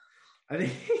 I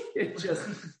think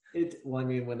well, I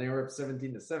mean, when they were up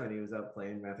 17-7, he was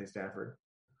outplaying Matthew Stafford.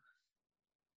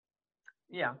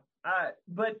 Yeah.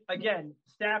 But again,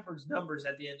 Stafford's numbers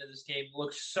at the end of this game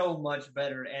look so much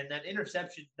better. And that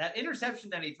interception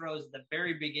that he throws at the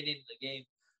very beginning of the game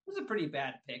was a pretty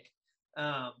bad pick.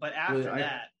 But after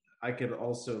that, I could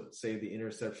also say the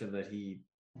interception that he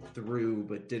threw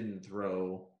but didn't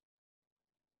throw,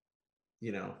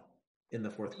 in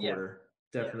the fourth quarter.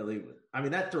 Definitely. Yeah. I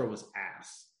mean, that throw was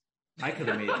ass. I could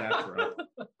have made that throw.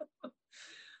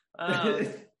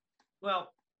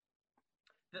 Well,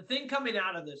 the thing coming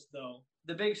out of this, though,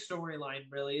 the big storyline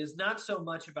really is not so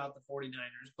much about the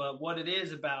 49ers, but what it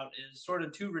is about is sort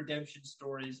of two redemption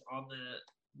stories on the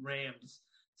Rams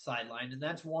sideline. And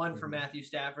that's one for Matthew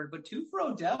Stafford, but two for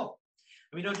Odell.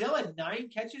 I mean, Odell had 9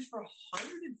 catches for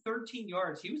 113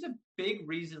 yards. He was a big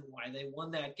reason why they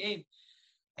won that game.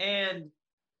 And,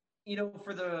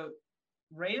 for the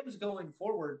Rams going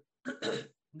forward,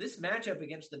 this matchup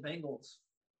against the Bengals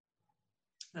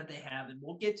that they have, and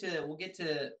we'll get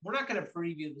to we're not going to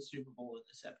preview the Super Bowl in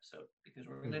this episode because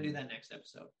we're going to do that next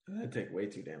episode. That'd take way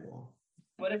too damn long.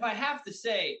 But if I have to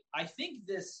say, I think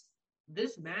this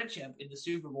matchup in the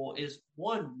Super Bowl is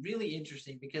one really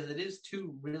interesting because it is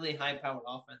two really high-powered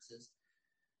offenses.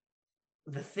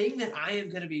 The thing that I am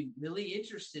going to be really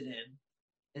interested in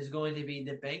is going to be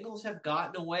the Bengals have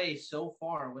gotten away so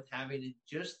far with having it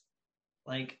just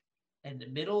like in the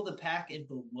middle of the pack and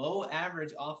below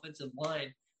average offensive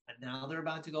line. And now they're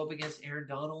about to go up against Aaron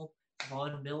Donald,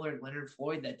 Von Miller, Leonard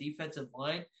Floyd, that defensive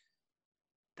line.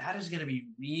 That is going to be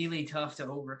really tough to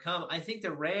overcome. I think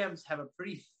the Rams have a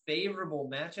pretty favorable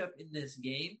matchup in this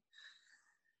game.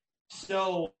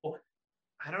 So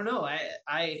I don't know.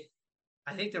 I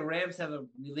think the Rams have a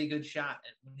really good shot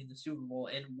at winning the Super Bowl,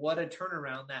 and what a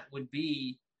turnaround that would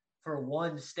be for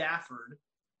one, Stafford,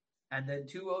 and then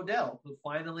two, Odell, who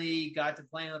finally got to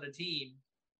play on a team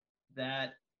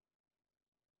that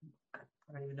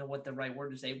I don't even know what the right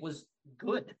word to say was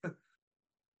good.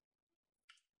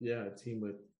 Yeah, a team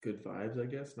with good vibes, I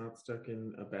guess, not stuck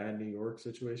in a bad New York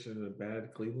situation and a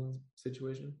bad Cleveland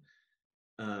situation.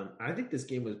 I think this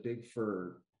game was big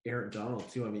for Aaron Donald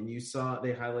too. I mean, you saw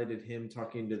they highlighted him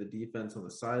talking to the defense on the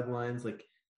sidelines. Like,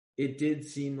 it did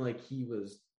seem like he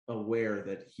was aware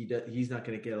that he's not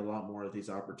going to get a lot more of these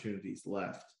opportunities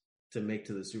left to make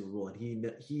to the Super Bowl,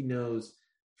 and he knows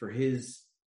for his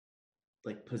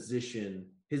position,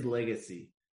 his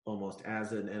legacy almost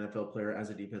as an NFL player, as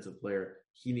a defensive player,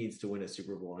 he needs to win a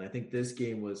Super Bowl. And I think this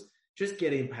game was just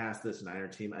getting past this Niner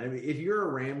team. I mean, if you're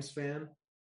a Rams fan,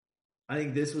 I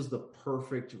think this was the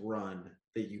perfect run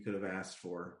that you could have asked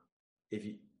for if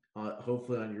you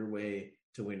hopefully on your way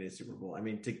to winning a Super Bowl. I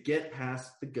mean, to get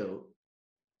past the GOAT,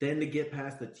 then to get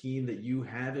past the team that you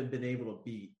haven't been able to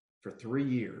beat for 3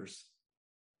 years,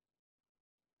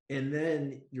 and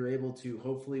then you're able to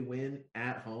hopefully win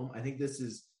at home. I think this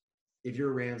is, if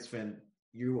you're a Rams fan,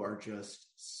 you are just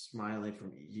smiling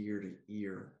from year to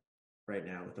year right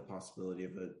now with the possibility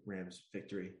of a Rams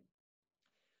victory.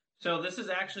 So this is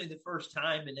actually the first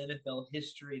time in NFL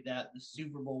history that the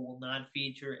Super Bowl will not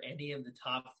feature any of the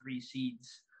top 3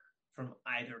 seeds from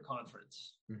either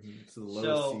conference. Mm-hmm. So the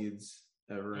lowest seeds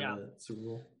ever in the Super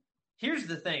Bowl. Here's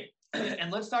the thing,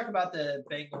 and let's talk about the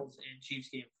Bengals and Chiefs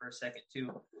game for a second too.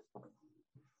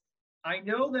 I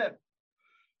know that,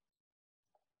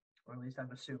 or at least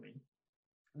I'm assuming,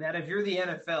 that if you're the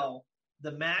NFL,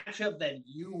 the matchup that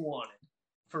you wanted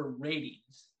for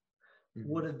ratings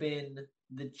would have been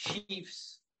the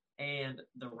Chiefs and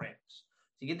the Rams.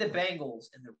 So you get the Bengals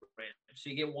and the Rams. So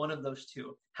you get one of those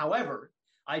two. However,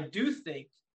 I do think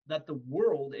that the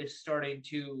world is starting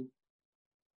to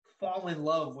fall in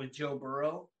love with Joe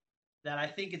Burrow, that I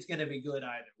think it's going to be good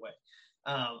either way.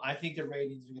 I think the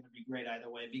ratings are going to be great either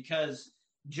way because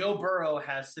Joe Burrow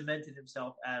has cemented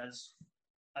himself as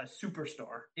a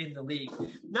superstar in the league,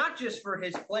 not just for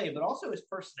his play, but also his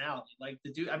personality. Like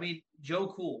the dude, I mean, Joe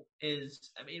Cool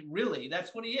is, I mean, really,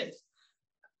 that's what he is.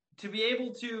 To be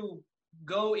able to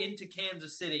go into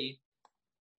Kansas City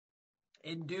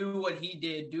and do what he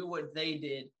did, do what they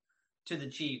did to the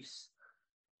Chiefs.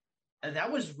 And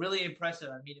that was really impressive.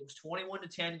 I mean, it was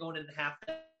 21-10 going into half.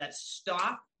 That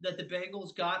stop that the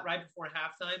Bengals got right before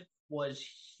halftime was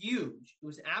huge. It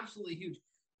was absolutely huge.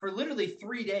 For literally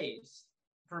 3 days,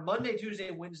 for Monday,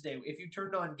 Tuesday, Wednesday, if you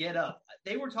turned on Get Up,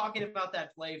 they were talking about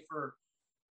that play for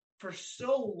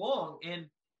so long. And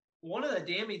one of the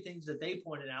damning things that they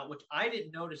pointed out, which I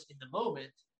didn't notice in the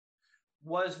moment,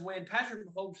 was when Patrick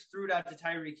Mahomes threw it out to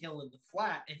Tyreek Hill in the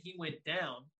flat and he went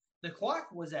down. The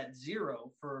clock was at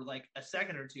 0 for like a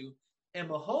second or two, and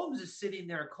Mahomes is sitting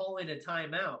there calling a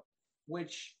timeout,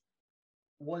 which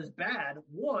was bad.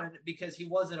 One, because he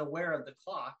wasn't aware of the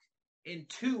clock, and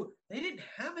two, they didn't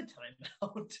have a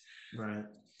timeout. Right.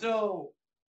 So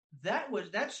that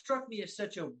struck me as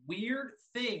such a weird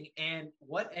thing, and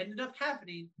what ended up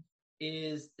happening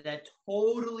is that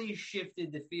totally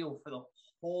shifted the field for the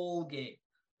whole game.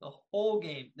 The whole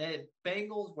game. The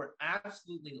Bengals were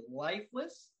absolutely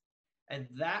lifeless. And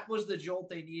that was the jolt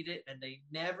they needed, and they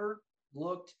never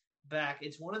looked back.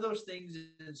 It's one of those things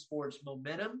in sports.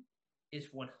 Momentum is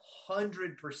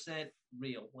 100%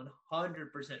 real,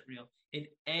 100% real in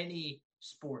any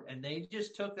sport. And they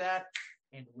just took that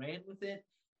and ran with it.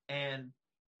 And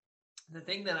the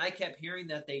thing that I kept hearing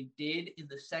that they did in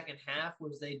the second half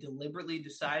was they deliberately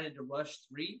decided to rush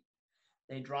 3.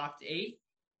 They dropped 8,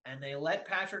 and they let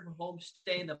Patrick Mahomes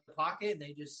stay in the pocket, and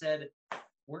they just said,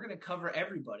 we're going to cover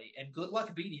everybody, and good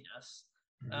luck beating us.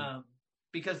 Mm-hmm.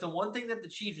 Because the one thing that the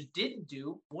Chiefs didn't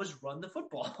do was run the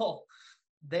football.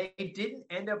 They didn't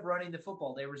end up running the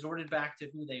football. They resorted back to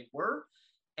who they were,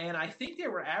 and I think they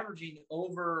were averaging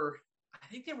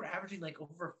like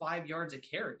over 5 yards a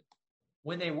carry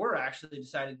when they were actually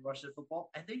deciding to rush the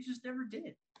football, and they just never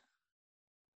did.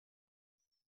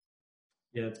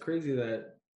 Yeah, it's crazy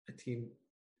that a team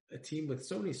with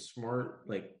so many smart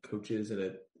like coaches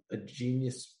and a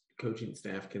genius coaching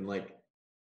staff can like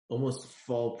almost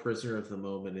fall prisoner of the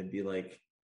moment and be like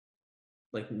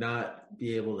not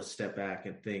be able to step back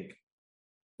and think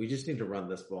we just need to run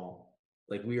this ball.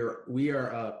 Like we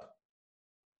are up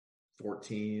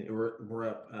 14. We're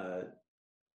up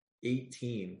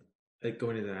 18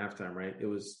 going into halftime, right? It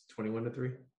was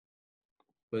 21-3.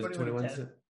 Was it 21-10?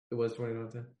 It was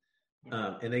 21-10.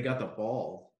 Yeah. And they got the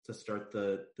ball to start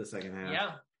the second half.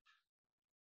 Yeah.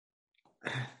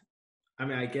 I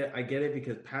mean, I get it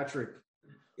because Patrick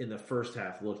in the first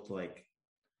half looked like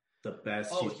the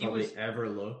best he's probably ever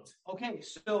looked. Okay,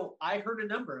 so I heard a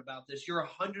number about this. You're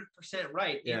 100%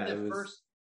 right. Yeah, first,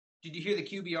 did you hear the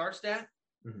QBR stat?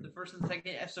 Mm-hmm. The first and the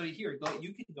second. So you can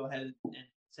go ahead and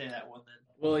say that one then.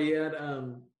 Well, he had, I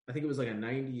think it was like a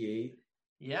 98.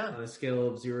 Yeah. On a scale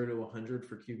of 0 to 100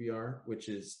 for QBR, which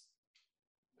is,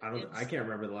 I can't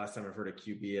remember the last time I've heard a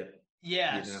QB at.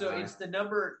 Yeah, so it's the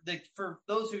number for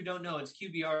those who don't know, it's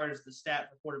QBR is the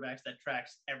stat for quarterbacks that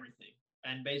tracks everything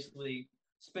and basically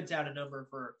spits out a number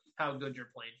for how good you're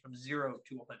playing from 0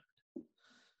 to 100.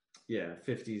 Yeah,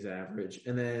 50s average.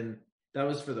 And then that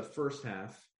was for the first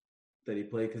half that he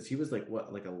played because he was like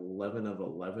 11 of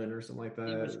 11 or something like that.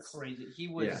 He was crazy. He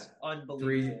was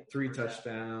unbelievable. Three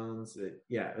touchdowns.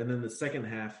 And then the second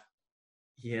half,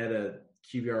 he had a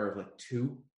QBR of like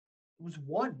 2. It was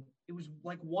 1. It was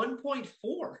like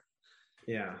 1.4.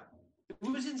 Yeah. It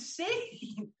was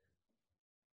insane.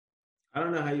 I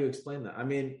don't know how you explain that. I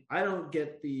mean, I don't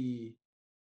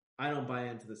buy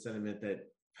into the sentiment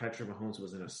that Patrick Mahomes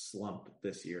was in a slump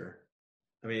this year.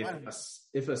 I mean,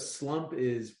 if a slump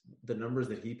is the numbers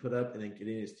that he put up and then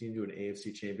getting his team to an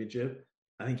AFC championship,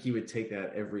 I think he would take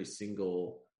that every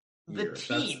single year. The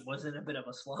team was in a bit of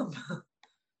a slump.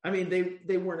 I mean,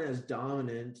 they weren't as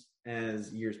dominant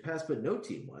as years past, but no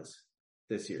team was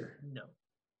this year. No.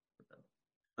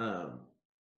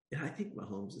 And I think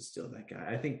Mahomes is still that guy.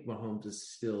 I think Mahomes is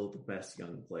still the best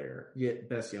young player,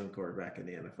 best young quarterback in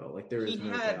the NFL. Like there is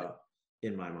no doubt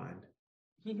in my mind.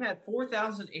 He had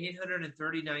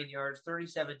 4,839 yards,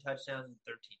 37 touchdowns, and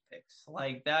 13 picks.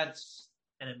 Like that's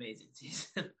an amazing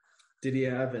season. Did he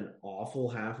have an awful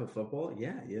half of football?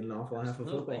 Yeah, he had an awful half of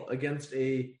football against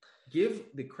give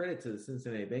the credit to the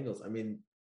Cincinnati Bengals. I mean,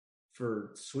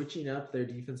 for switching up their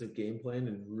defensive game plan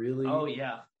and really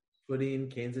putting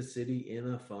Kansas City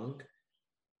in a funk.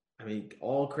 I mean,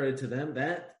 all credit to them.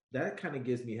 That kind of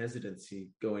gives me hesitancy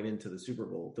going into the Super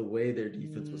Bowl, the way their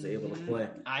defense was able to play.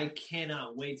 I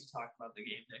cannot wait to talk about the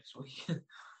game next week.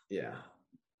 Yeah.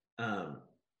 But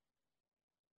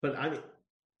I mean,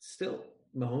 still,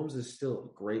 Mahomes is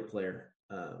still a great player.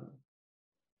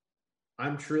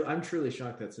 I'm truly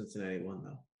shocked that Cincinnati won,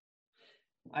 though.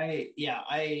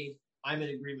 I'm in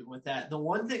agreement with that. The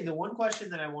one question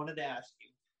that I wanted to ask you,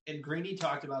 and Greeny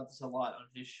talked about this a lot on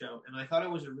his show, and I thought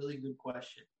it was a really good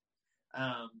question.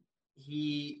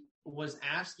 He was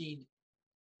asking,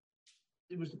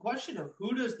 it was the question of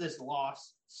who does this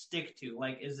loss stick to?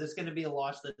 Like, is this going to be a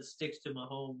loss that sticks to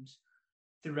Mahomes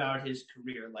throughout his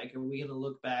career? Like, are we going to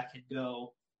look back and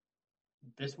go,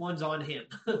 this one's on him?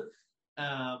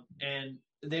 And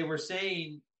they were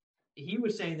saying, he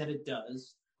was saying that it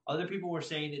does. Other people were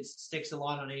saying it sticks a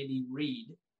lot on Andy Reid,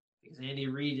 because Andy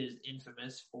Reid is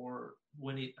infamous for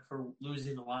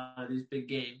losing a lot of these big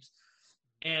games.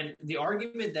 And the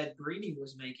argument that Greeny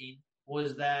was making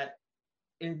was that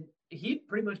he'd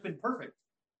pretty much been perfect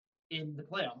in the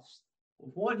playoffs.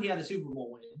 One, he had a Super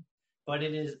Bowl win, but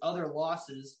in his other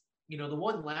losses, the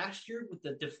one last year with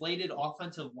the deflated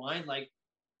offensive line, like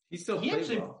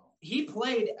he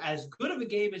played as good of a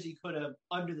game as he could have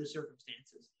under the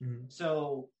circumstances. Mm-hmm.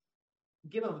 So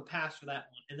give him a pass for that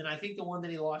one. And then I think the one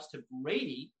that he lost to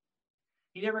Brady,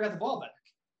 he never got the ball back.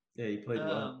 Yeah, he played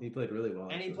well. He played really well.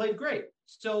 And he played great.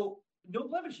 So no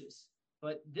blemishes.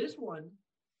 But this one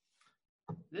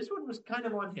was kind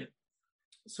of on him.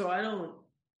 So I don't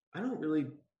really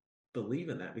believe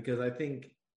in that, because I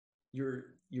think you're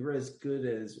as good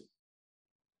as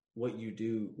what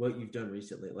you've done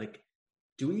recently. Like,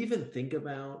 do we even think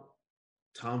about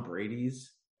Tom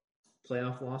Brady's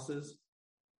playoff losses?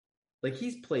 Like,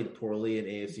 he's played poorly in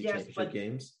AFC Championship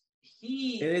games.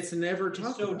 And it's never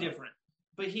talked about. Different.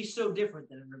 But he's so different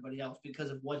than everybody else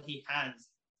because of what he has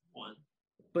won.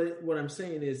 But what I'm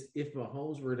saying is, if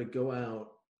Mahomes were to go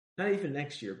out, not even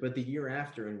next year, but the year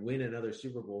after, and win another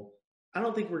Super Bowl, I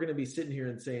don't think we're going to be sitting here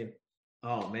and saying,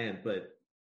 oh, man, but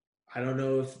I don't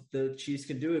know if the Chiefs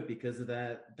can do it because of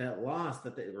that loss.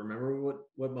 Remember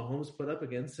what Mahomes put up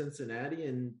against Cincinnati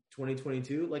in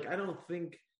 2022? Like, I don't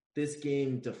think this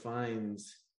game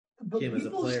defines him as a player.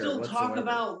 People still talk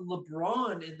about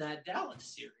LeBron in that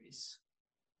Dallas series.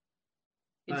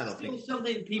 It's still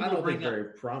something people I don't bring think up.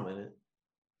 Very prominent.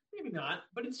 Maybe not,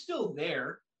 but it's still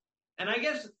there. And I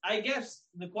guess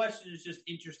the question is just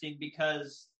interesting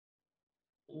because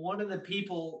one of the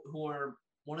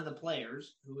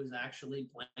players who is actually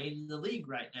playing in the league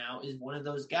right now is one of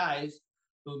those guys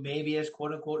who maybe has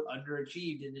quote unquote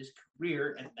underachieved in his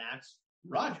career, and that's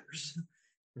Rodgers.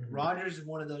 Mm-hmm. Rodgers is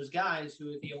one of those guys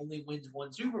who, if he only wins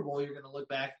one Super Bowl, you're going to look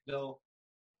back and go,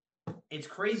 it's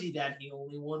crazy that he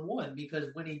only won one,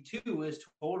 because winning two is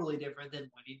totally different than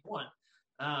winning one.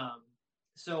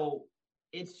 So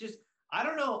it's just, I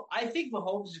don't know. I think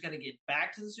Mahomes is going to get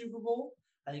back to the Super Bowl.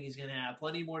 I think he's going to have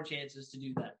plenty more chances to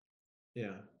do that.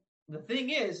 Yeah. The thing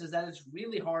is that it's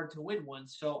really hard to win one.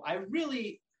 So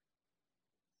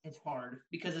it's hard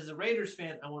because as a Raiders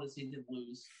fan, I want to see them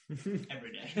lose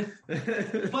every day.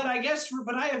 But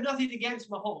I have nothing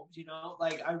against Mahomes,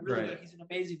 like I really think he's an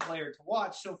amazing player to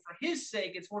watch. So for his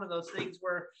sake, it's one of those things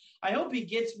where I hope he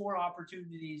gets more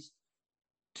opportunities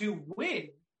to win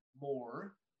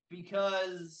more,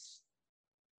 because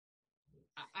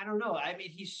I don't know. I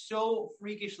mean, he's so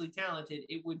freakishly talented.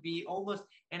 It would be almost,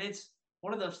 and it's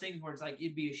one of those things where it's like,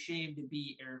 it'd be a shame to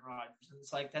be Aaron Rodgers. And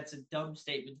it's like, that's a dumb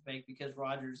statement to make because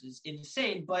Rodgers is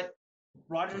insane, but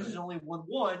Rodgers has only won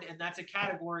one, and that's a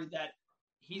category that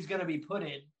he's going to be put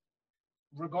in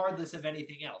regardless of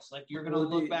anything else. Like, you're going to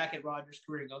look back at Rodgers'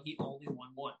 career and go, he only won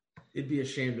one. It'd be a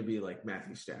shame to be like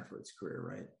Matthew Stafford's career,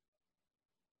 right?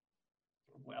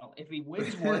 Well, if he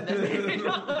wins one, then maybe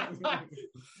not.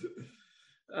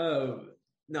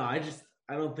 No, I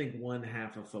don't think one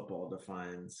half of football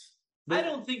defines. I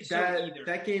don't think so either.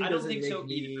 That game doesn't make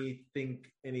me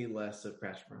think any less of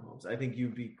Patrick Mahomes. I think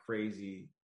you'd be crazy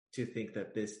to think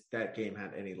that game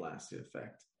had any lasting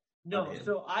effect. No,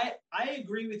 so I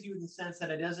agree with you in the sense that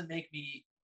it doesn't make me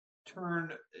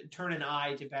turn an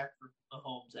eye to Patrick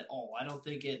Mahomes at all. I don't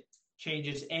think it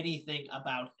changes anything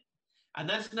about him. And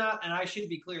that's not, and I should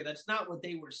be clear, that's not what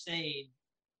they were saying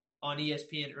on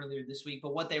ESPN earlier this week.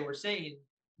 But what they were saying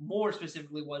more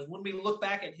specifically was, when we look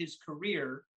back at his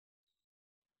career,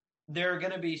 there are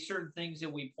going to be certain things that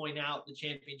we point out, the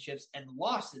championships and the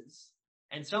losses.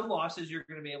 And some losses you're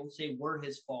going to be able to say were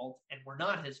his fault and were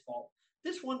not his fault.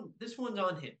 This one's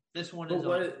on him. This one is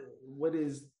on him. What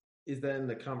is that in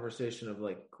the conversation of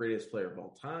like greatest player of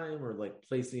all time, or like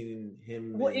placing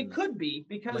him? Well, it could be,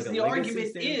 because the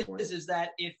argument is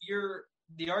that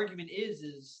the argument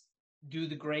is do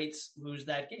the greats lose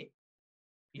that game?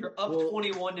 You're up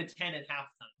 21-10 at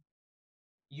halftime.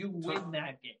 You win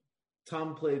that game.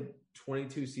 Tom played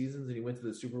 22 seasons and he went to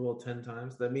the Super Bowl 10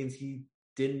 times. That means he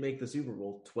didn't make the Super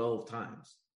Bowl 12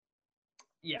 times.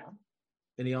 Yeah.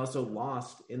 And he also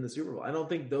lost in the Super Bowl. I don't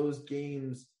think those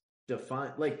games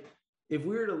define, like, if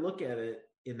we were to look at it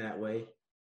in that way,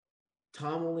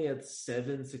 Tom only had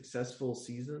 7 successful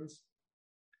seasons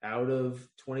out of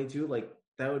 22. Like,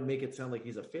 that would make it sound like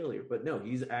he's a failure. But no,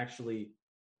 he's actually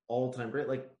all-time great.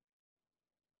 Like,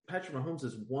 Patrick Mahomes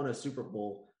has won a Super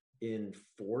Bowl in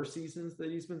 4 seasons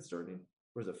that he's been starting.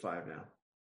 Or is it 5 now?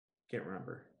 Can't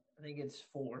remember. I think it's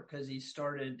 4 because he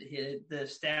started. The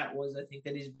stat was, I think,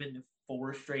 that he's been to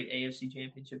 4 straight AFC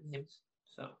Championship games.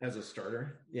 So as a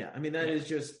starter, yeah. I mean, that is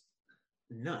just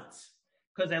nuts.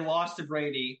 Because they lost to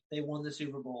Brady, they won the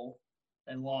Super Bowl,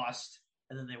 they lost,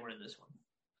 and then they were in this one.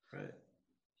 Right.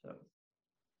 So,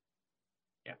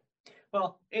 yeah.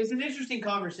 Well, it's an interesting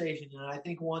conversation, and I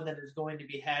think one that is going to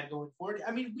be had going forward.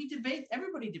 I mean,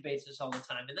 everybody debates this all the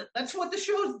time, and that's what this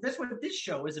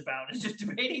show is about, is just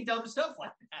debating dumb stuff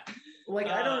like that. Like,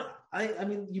 I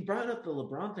mean, you brought up the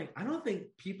LeBron thing. I don't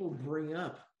think people bring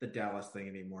up the Dallas thing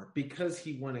anymore because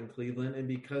he won in Cleveland and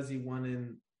because he won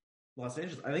in Los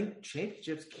Angeles. I think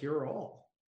championships cure all.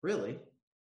 Really,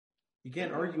 you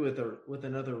can't argue with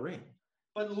another ring.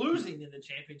 But losing in the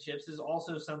championships is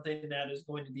also something that is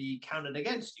going to be counted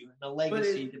against you in the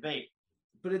legacy debate.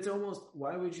 But it's almost,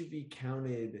 why would you be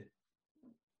counted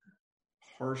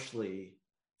harshly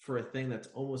for a thing that's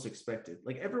almost expected?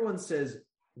 Like, everyone says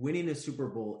winning a Super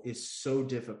Bowl is so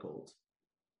difficult.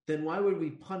 Then why would we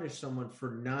punish someone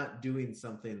for not doing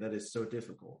something that is so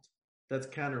difficult? That's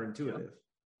counterintuitive.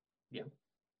 Yeah.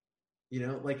 You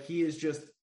know, like, he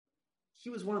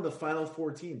was one of the final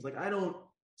 4 teams. Like, I don't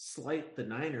slight the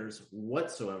Niners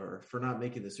whatsoever for not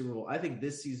making the Super Bowl. I think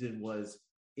this season was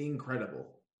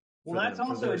incredible. Well, that's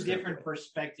also a different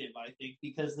perspective, I think,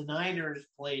 because the Niners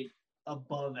played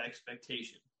above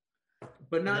expectation.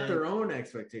 But not their own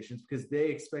expectations, because they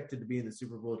expected to be in the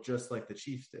Super Bowl just like the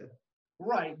Chiefs did.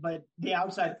 Right, but the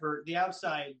outside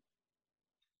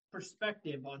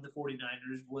perspective on the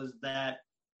 49ers was that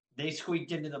they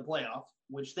squeaked into the playoff,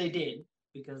 which they did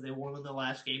because they won in the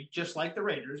last game, just like the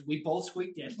Raiders. We both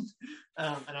squeaked in. It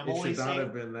should not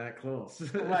have been that close.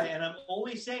 Right, and I'm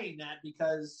only saying that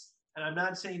because, and I'm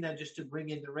not saying that just to bring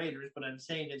in the Raiders, but I'm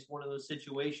saying it's one of those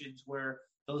situations where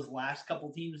those last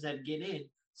couple teams that get in,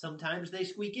 sometimes they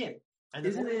squeak in. And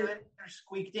the 49ers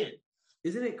squeaked in.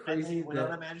 Isn't it crazy went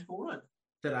on a magical run?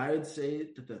 That I would say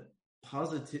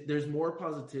that there's more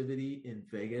positivity in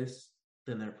Vegas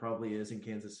than there probably is in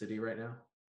Kansas City right now,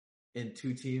 in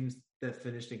 2 teams that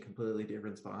finished in completely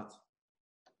different spots.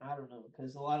 I don't know,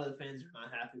 because a lot of the fans are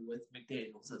not happy with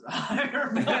McDaniels as a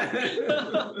hire.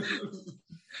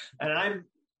 And I'm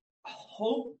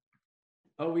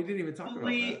we didn't even talk about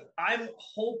that. I'm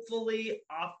hopefully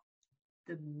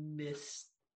optimistic.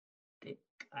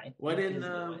 Why didn't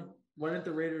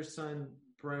the Raiders sign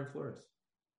Brian Flores?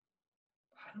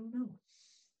 I don't know.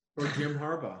 Or Jim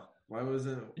Harbaugh? Why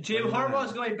wasn't Jim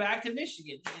Harbaugh's going back to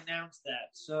Michigan? He announced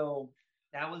that, so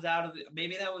that was out of it.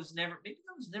 Maybe that was never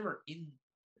in.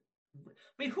 I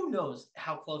mean, who knows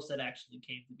how close that actually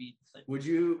came to be? Would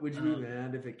you be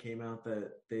mad if it came out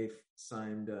that they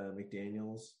signed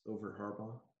McDaniels over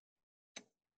Harbaugh?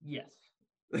 Yes.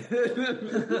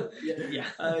 Yeah.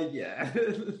 Yeah.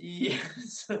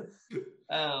 Yes.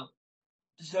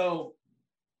 So,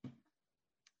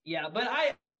 yeah, but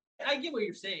I get what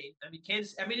you're saying. I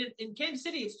mean, in Kansas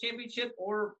City, it's championship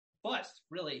or bust,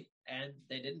 really, and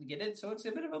they didn't get it, so it's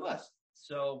a bit of a bust.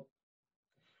 So,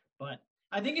 but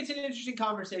I think it's an interesting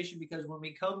conversation because when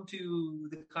we come to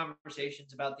the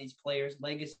conversations about these players,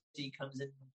 legacy comes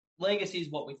in. Legacy is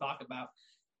what we talk about,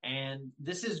 and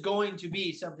this is going to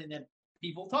be something that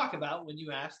people talk about when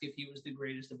you ask if he was the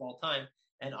greatest of all time.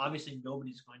 And obviously,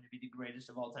 nobody's going to be the greatest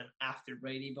of all time after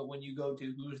Brady. But when you go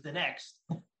to who's the next,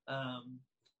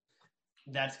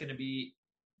 that's going to be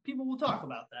 – people will talk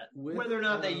about that. Whether or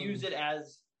not they use it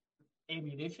as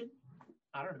ammunition,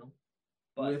 I don't know.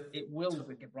 But it will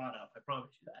get brought up. I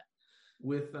promise you that.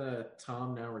 With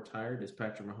Tom now retired, is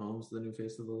Patrick Mahomes the new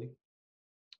face of the league?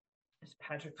 Is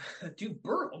Patrick – dude,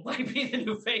 Burrow might be the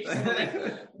new face of the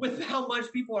league with how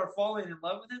much people are falling in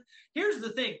love with him. Here's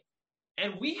the thing.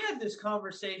 And we had this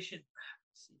conversation.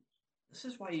 This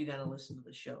is why you got to listen to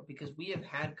the show, because we have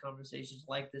had conversations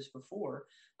like this before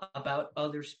about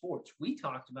other sports. We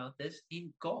talked about this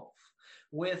in golf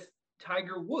with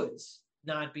Tiger Woods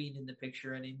not being in the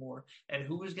picture anymore and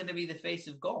who was going to be the face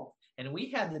of golf. And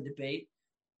we had the debate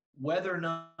whether or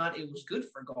not it was good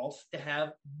for golf to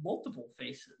have multiple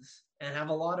faces and have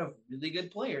a lot of really good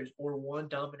players or one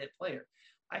dominant player.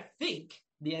 I think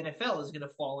the NFL is going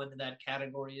to fall into that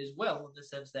category as well, in the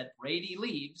sense that Brady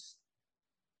leaves,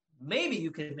 maybe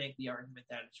you could make the argument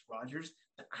that it's Rodgers,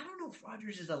 but I don't know if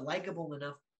Rodgers is a likable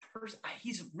enough person.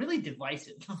 He's really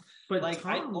divisive. But like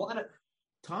Tom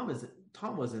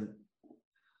wasn't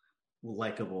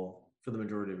likable for the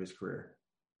majority of his career.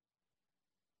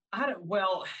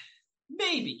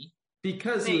 Maybe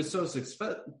because he was so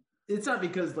successful. It's not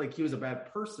because like he was a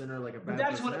bad person or like a bad.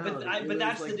 But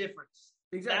that's the difference.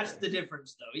 Exactly. That's the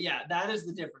difference, though. Yeah, that is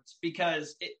the difference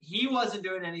because he wasn't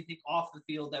doing anything off the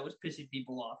field that was pissing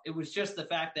people off. It was just the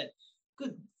fact that,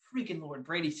 good freaking Lord,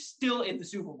 Brady's still in the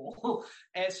Super Bowl,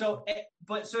 and so it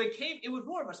was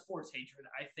more of a sports hatred,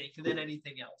 I think, than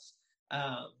anything else.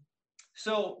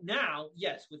 So now,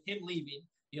 yes, with him leaving,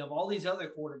 you have all these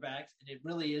other quarterbacks, and it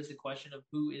really is a question of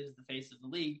who is the face of the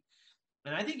league.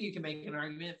 And I think you can make an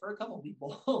argument for a couple of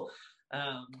people.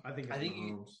 I think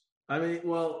Mahomes.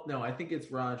 I think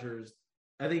it's Rodgers.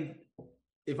 I think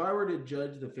if I were to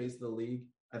judge the face of the league,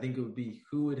 I think it would be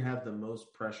who would have the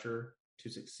most pressure to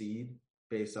succeed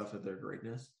based off of their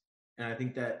greatness. And I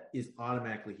think that is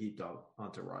automatically heaped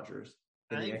onto Rodgers.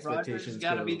 And the expectations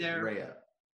got to be there. Way up.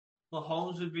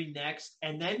 Mahomes would be next.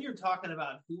 And then you're talking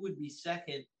about who would be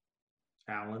second.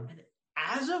 Allen. And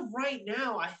as of right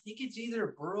now, I think it's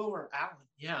either Burrow or Allen.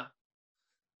 Yeah.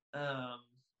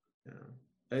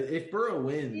 If Burrow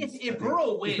wins,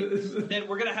 then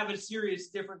we're gonna have a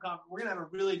we're gonna have a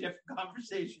really different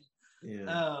conversation.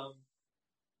 Yeah.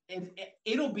 And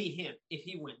it'll be him if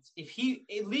he wins. If he,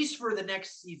 at least for the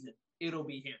next season, it'll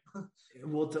be him.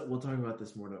 We'll talk about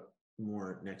this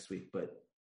more next week. But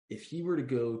if he were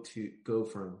to go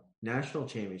from national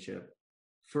championship,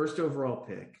 first overall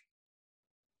pick,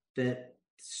 then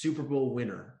Super Bowl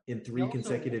winner in 3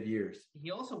 consecutive years.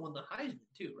 He also won the Heisman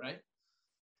too, right?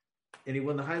 And he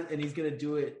won the Heisman, and he's going to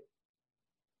do it,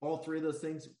 all 3 of those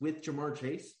things with Jamar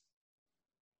Chase.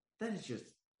 That is just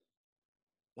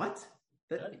what?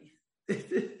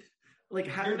 Like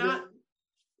how you're not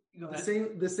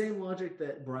the same logic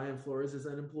that Brian Flores is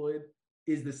unemployed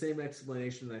is the same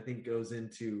explanation that I think goes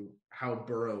into how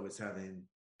Burrow is having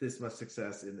this much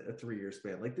success in a 3-year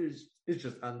span. Like it's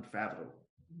just unfathomable.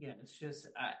 Yeah, it's just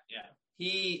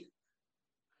He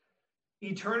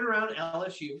turned around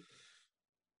LSU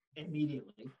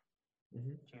immediately.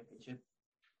 Mm-hmm. Championship.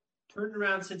 Turned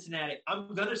around Cincinnati.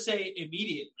 I'm gonna say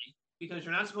immediately because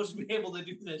you're not supposed to be able to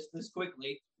do this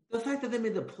quickly. The fact that they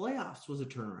made the playoffs was a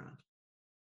turnaround.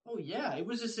 Oh yeah, it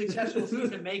was a successful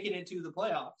season making it to the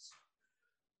playoffs,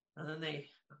 and then they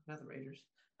got the Raiders.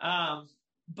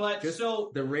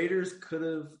 The Raiders could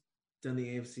have done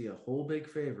the AFC a whole big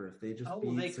favor if they just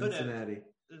beat Cincinnati.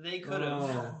 They could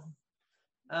have.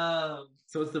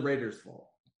 So it's the Raiders' fault.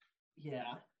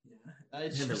 Yeah.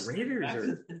 And the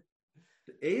Raiders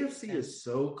the AFC is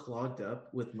so clogged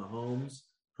up with Mahomes,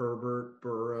 Herbert,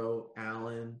 Burrow,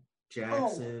 Allen,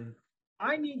 Jackson.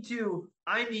 I need to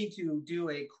do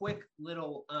a quick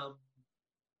little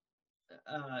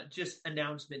just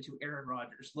announcement to Aaron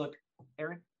Rodgers. Look,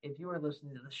 Aaron, if you are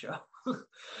listening to the show,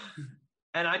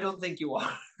 and I don't think you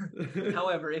are.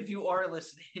 However, if you are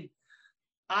listening,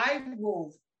 I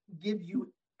will give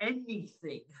you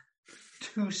anything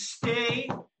to stay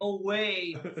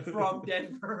away from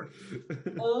Denver.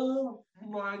 Oh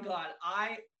my God.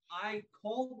 I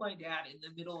called my dad in the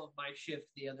middle of my shift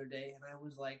the other day and I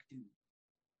was like, dude,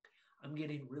 I'm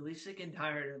getting really sick and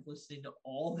tired of listening to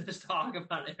all this talk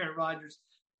about Aaron Rodgers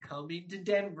coming to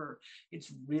Denver.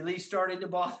 It's really starting to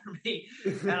bother me.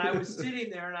 And I was sitting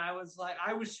there and I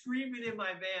was screaming in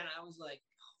my van. I was like,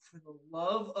 oh, for the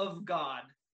love of God,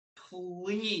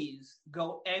 please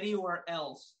go anywhere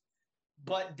else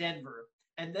but Denver.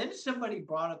 And then somebody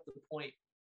brought up the point,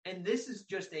 and this is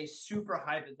just a super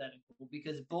hypothetical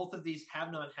because both of these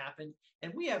have not happened,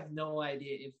 and we have no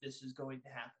idea if this is going to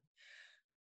happen.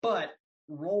 But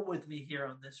roll with me here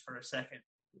on this for a second.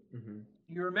 Mm-hmm.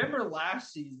 You remember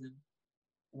last season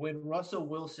when Russell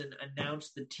Wilson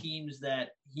announced the teams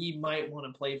that he might want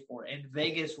to play for, and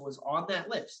Vegas was on that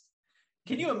list.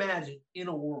 Can you imagine in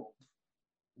a world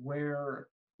where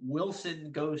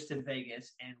Wilson goes to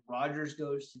Vegas and Rodgers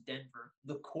goes to Denver,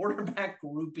 the quarterback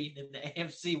grouping in the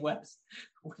AFC West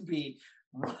would be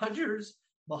Rodgers,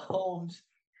 Mahomes,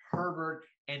 Herbert,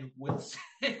 and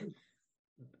Wilson?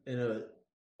 In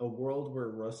a world where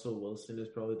Russell Wilson is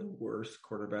probably the worst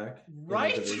quarterback.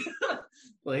 Right?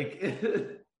 Like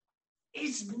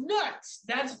it's nuts.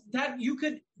 You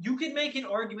could make an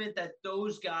argument that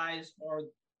those guys are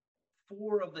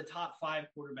 4 of the top 5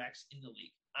 quarterbacks in the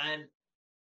league. And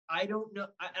I don't know.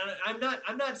 I'm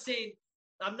not saying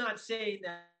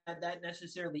that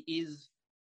necessarily is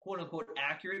quote unquote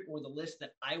accurate or the list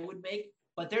that I would make,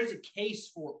 but there's a case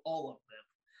for all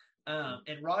of them.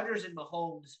 And Rodgers and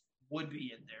Mahomes would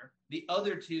be in there. The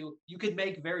other two, you could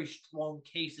make very strong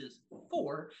cases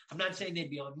for. I'm not saying they'd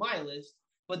be on my list,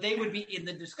 but they would be in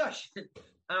the discussion.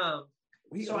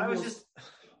 We almost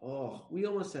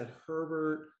had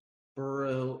Herbert,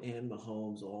 Burrow, and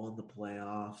Mahomes all in the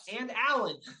playoffs. And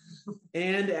Allen.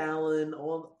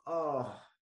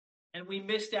 And we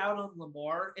missed out on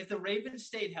Lamar. If the Ravens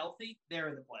stayed healthy, they're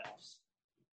in the playoffs.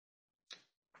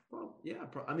 Well, yeah.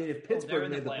 I mean, if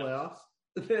Pittsburgh made the playoffs,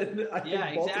 then I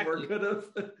think Baltimore could have.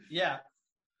 Yeah.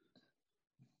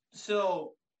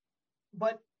 So,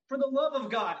 but for the love of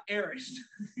God, Aaron,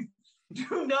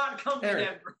 do not come to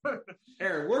Denver.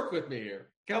 Aaron, work with me here.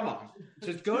 Come on.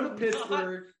 Just go to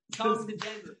Pittsburgh. Come to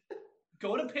Denver.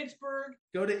 Go to Pittsburgh.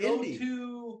 Go to Indy.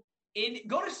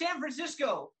 Go to San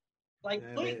Francisco.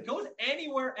 Go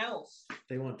anywhere else.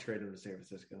 They won't trade him to San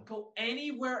Francisco. Go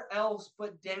anywhere else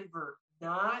but Denver.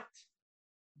 Not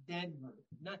Denver.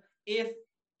 If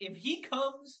he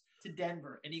comes to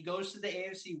Denver and he goes to the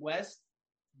AFC West,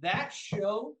 that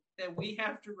show that we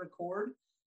have to record,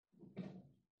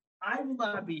 I will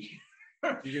not be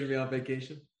here. You're going to be on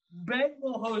vacation? Ben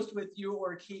will host with you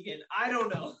or Keegan. I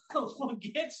don't know. We'll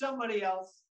get somebody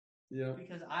else. Yeah.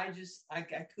 Because I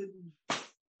couldn't.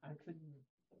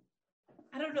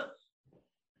 I don't know.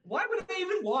 Why would I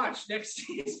even watch next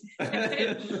season?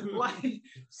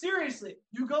 Seriously,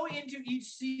 you go into each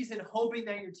season hoping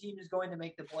that your team is going to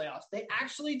make the playoffs. They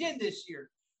actually did this year.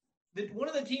 One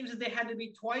of the teams that they had to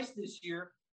beat twice this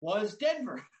year was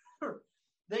Denver.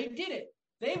 They did it.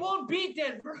 They won't beat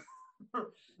Denver.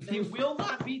 They will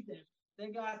not beat them. They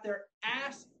got their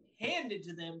ass handed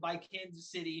to them by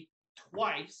Kansas City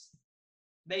twice.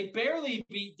 They barely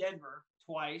beat Denver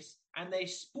twice, and they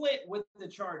split with the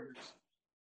Chargers.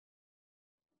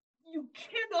 You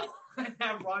cannot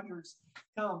have Rodgers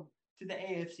come to the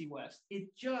AFC West.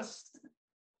 It just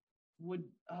would,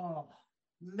 oh,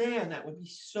 man, that would be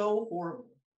so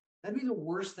horrible. That'd be the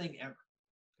worst thing ever.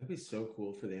 That'd be so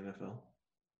cool for the NFL.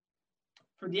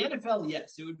 For the NFL,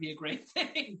 yes, it would be a great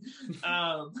thing.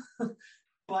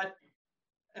 But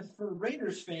for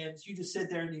Raiders fans, you just sit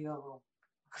there and you go,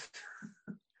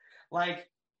 like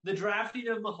the drafting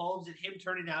of Mahomes and him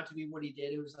turning out to be what he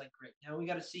did, it was like, great. Now we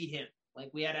got to see him. Like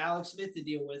we had Alex Smith to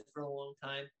deal with for a long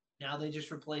time. Now they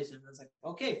just replace him. It's like,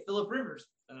 okay, Phillip Rivers,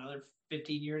 another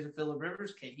 15 years of Phillip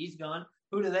Rivers. Okay, he's gone.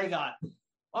 Who do they got?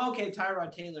 Okay,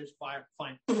 Tyrod Taylor's fine.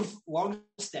 Long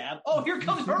stab. Oh, here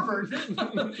comes Herbert.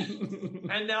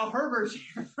 And now Herbert's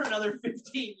here for another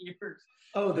 15 years.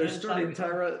 Oh, they're starting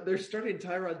Tyrod. They're starting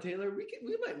Tyrod Taylor. We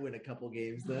might win a couple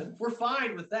games then. We're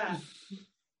fine with that.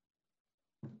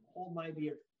 Hold my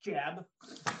beer. Jab.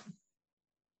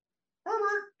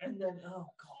 Herbert. And then, oh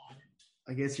God.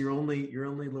 I guess your only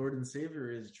Lord and Savior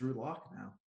is Drew Lock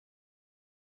now.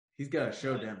 He's got to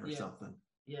show Denver something.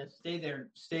 Yeah, stay there,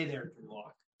 Drew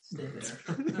Lock. Stay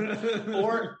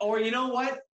there. or you know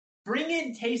what? Bring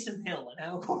in Taysom Hill and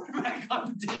have a quarterback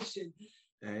competition.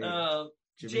 Hey,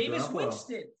 Jameis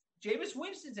Winston. Jameis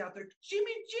Winston's out there.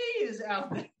 Jimmy G is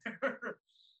out there.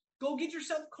 Go get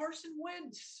yourself Carson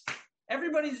Wentz.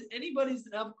 Anybody's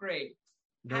an upgrade.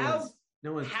 Have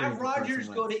Rodgers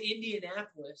go to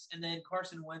Indianapolis and then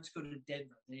Carson Wentz go to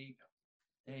Denver.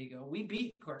 There you go. We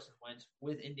beat Carson Wentz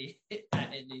with Indy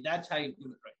at Indy. That's how you do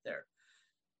it right there.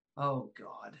 Oh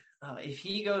God! If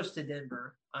he goes to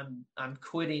Denver, I'm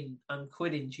quitting. I'm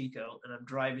quitting Chico, and I'm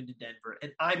driving to Denver,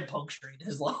 and I'm puncturing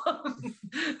his lawn.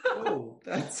 Oh,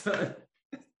 that's a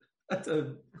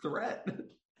threat.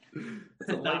 That's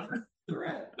a life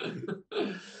threat.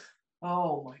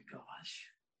 Oh my gosh!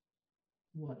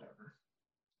 Whatever.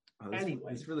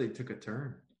 Anyway, this really took a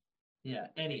turn. Yeah.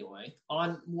 Anyway,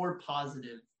 on more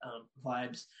positive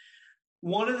vibes.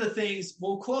 One of the things,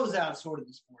 we'll close out sort of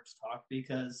the sports talk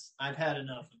because I've had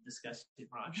enough of discussing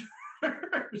Rodgers.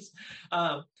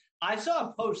 I saw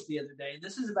a post the other day, and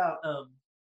this is about,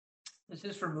 this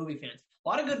is for movie fans. A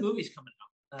lot of good movies coming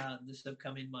out this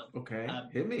upcoming month. Okay,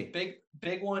 hit me.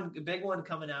 Big one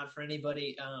coming out for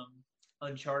anybody.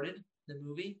 Uncharted, the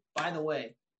movie. By the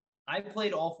way, I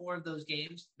played all 4 of those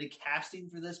games. The casting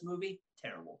for this movie,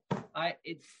 terrible. I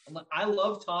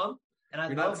love Tom. And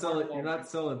you're not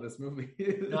selling this movie.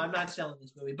 No, I'm not selling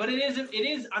this movie. But it is.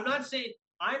 I'm not saying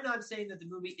that the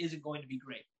movie isn't going to be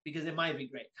great because it might be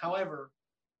great. However,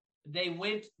 they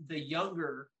went the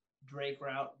younger Drake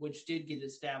route, which did get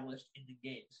established in the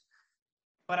games.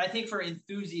 But I think for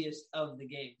enthusiasts of the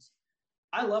games,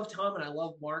 I love Tom and I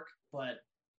love Mark, but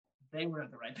they were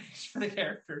at the right page for the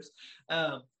characters,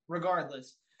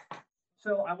 regardless.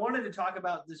 So I wanted to talk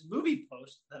about this movie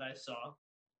post that I saw.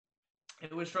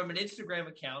 It was from an Instagram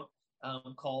account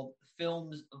called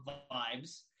Films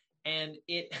Vibes, and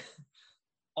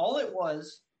All it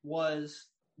was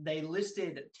they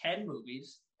listed 10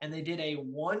 movies and they did a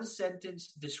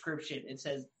 1-sentence description. It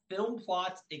says film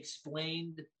plots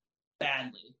explained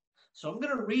badly. So I'm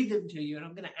going to read them to you and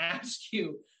I'm going to ask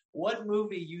you what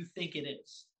movie you think it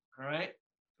is. All right?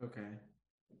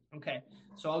 Okay.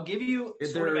 So I'll give you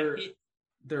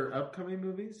they're upcoming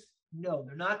movies? No,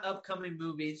 they're not upcoming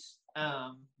movies.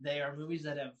 They are movies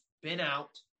that have been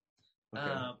out.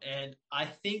 Okay. And I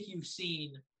think you've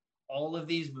seen all of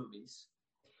these movies.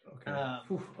 Okay.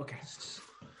 Okay.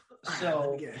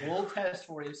 So we'll test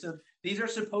for you. So these are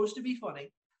supposed to be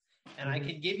funny. And I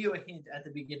can give you a hint at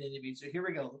the beginning of each. So here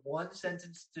we go.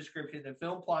 1-sentence description. The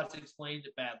film plots explained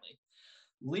badly.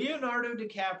 Leonardo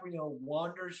DiCaprio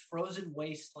wanders frozen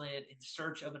wasteland in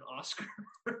search of an Oscar.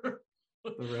 The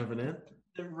Revenant?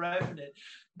 The Revenant.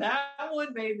 That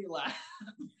one made me laugh.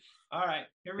 All right,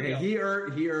 here we go. He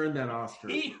earned that Oscar.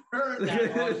 He earned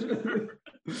that Oscar.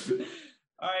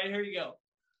 All right, here you go.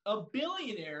 A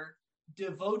billionaire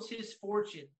devotes his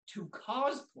fortune to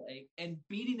cosplay and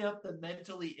beating up the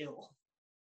mentally ill.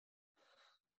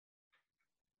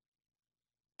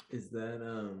 Is that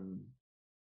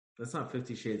that's not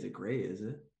 50 Shades of Grey, is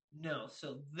it? No,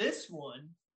 so this one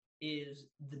is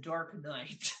The Dark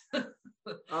Knight.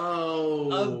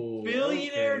 Oh. A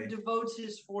billionaire devotes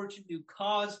his fortune to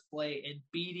cosplay and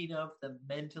beating up the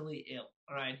mentally ill.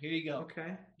 All right, here you go.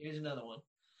 Okay. Here's another one.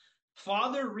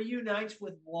 Father reunites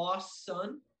with lost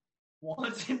son,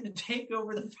 wants him to take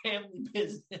over the family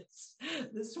business.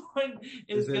 This one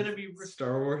is going to be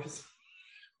Star Wars.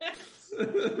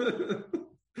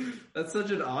 That's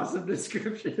such an awesome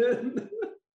description.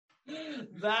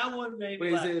 That one made me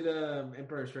Wait, laugh. is it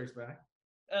Empire Strikes Back?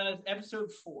 Episode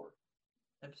 4.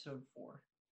 Episode 4.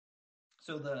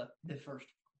 So the first.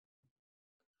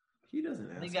 He doesn't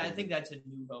ask. I think that's a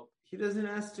New Hope. He doesn't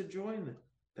ask to join.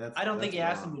 I don't think he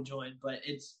asked him to join, but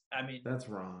that's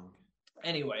wrong.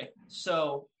 Anyway,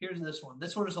 so here's this one.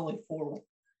 This one is only 4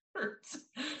 words.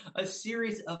 A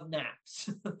series of naps.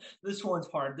 This one's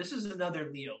hard. This is another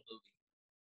Leo movie.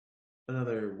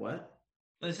 Another what?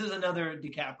 This is another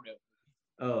DiCaprio.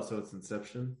 Oh, so it's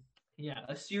Inception? Yeah,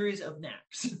 a series of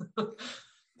naps.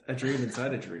 A dream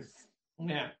inside a dream.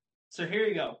 Yeah. So here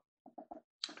you go.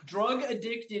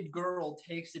 Drug-addicted girl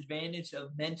takes advantage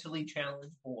of mentally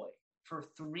challenged boy for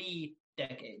 3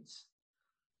 decades.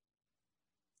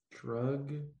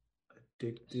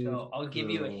 Drug-addicted So I'll give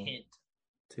you a hint.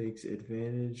 Takes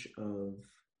advantage of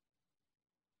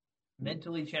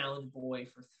mentally challenged boy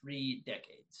for 3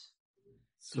 decades.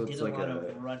 So he it's did like a lot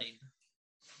of running.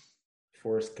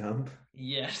 Forrest Gump?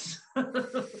 Yes.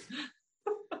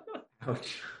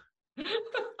 Ouch.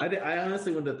 I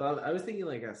honestly wouldn't have thought. I was thinking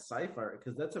like a sci-fi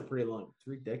because that's a pretty long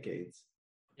 3 decades.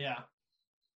 Yeah.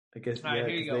 I guess all right,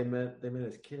 here you go. They met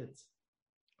as kids.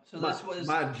 So this was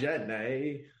my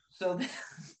Jenny. So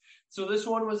this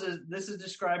one was this is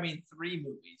describing 3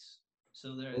 movies.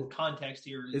 So there's context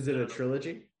here. Is it a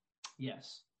trilogy?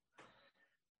 Yes.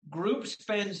 Group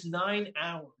spends 9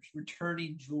 hours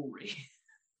returning jewelry.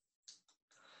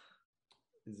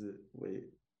 Is it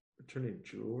returning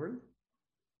jewelry?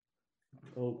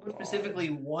 Oh, specifically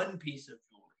one piece of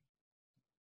jewelry.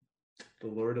 The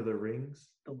Lord of the Rings?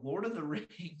 The Lord of the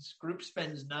Rings. Group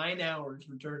spends 9 hours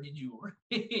returning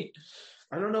jewelry.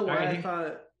 I don't know why I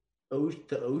thought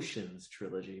the Oceans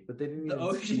trilogy, but they didn't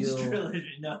even steal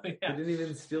trilogy. No, yeah. They didn't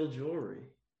even steal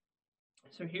jewelry.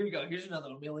 So here we go. Here's another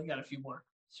one. We only got a few more.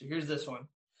 So here's this one.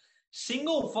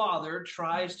 Single father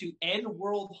tries to end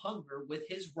world hunger with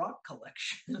his rock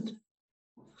collection.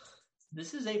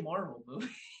 This is a Marvel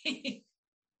movie.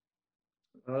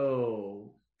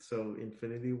 Oh, so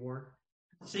Infinity War?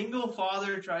 Single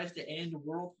father tries to end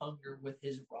world hunger with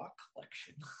his rock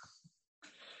collection.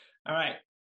 All right.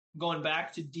 Going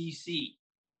back to DC.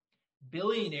 Paranoid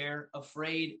billionaire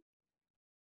afraid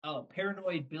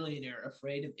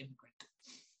of immigrant.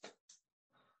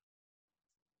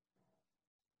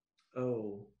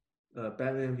 Oh,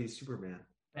 Batman v Superman.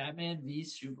 Batman v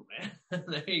Superman.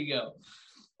 There you go.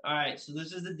 All right, so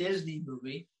this is the Disney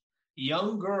movie.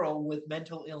 Young girl with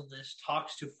mental illness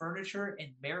talks to furniture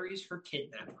and marries her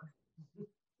kidnapper.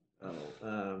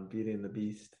 Beauty and the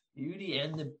Beast. Beauty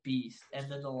and the Beast. And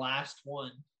then the last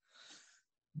one.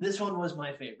 This one was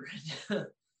my favorite.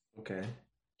 Okay.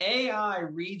 AI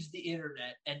reads the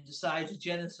internet and decides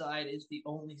genocide is the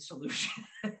only solution.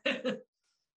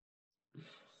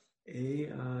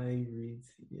 AI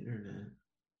reads the internet.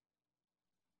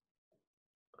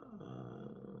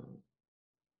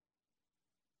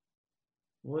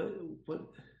 What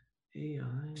AI?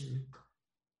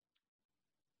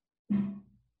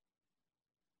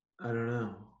 I don't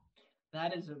know.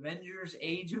 That is Avengers: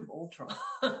 Age of Ultron.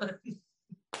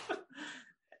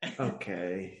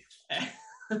 Okay.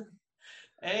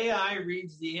 AI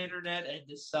reads the internet and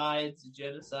decides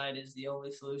genocide is the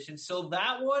only solution. So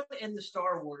that one and the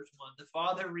Star Wars one, the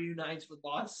father reunites with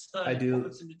lost son. I do.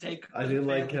 Wants him to take I do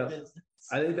like how.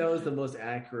 I think that was the most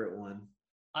accurate one.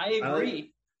 I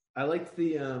agree. I liked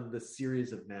the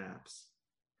series of naps.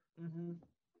 Mm-hmm.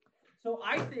 So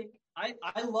I think I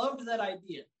loved that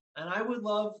idea, and I would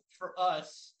love for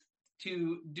us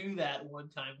to do that one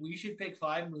time. We should pick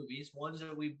 5 movies, ones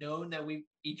that we've known that we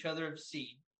each other have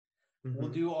seen. Mm-hmm. We'll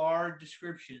do our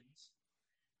descriptions,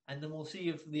 and then we'll see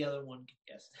if the other one can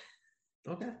guess.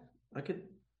 Okay, I could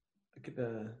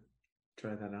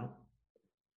try that out.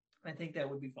 I think that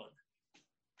would be fun.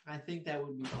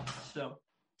 So,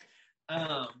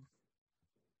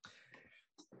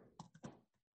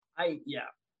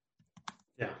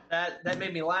 that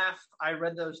made me laugh. I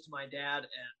read those to my dad, and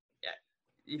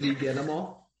did you get them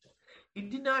all? He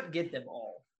did not get them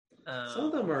all. Some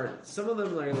of them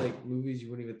are like movies you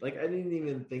wouldn't even like. I didn't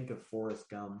even think of Forrest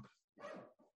Gump.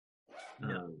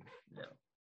 No.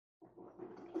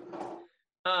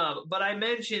 But I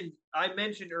mentioned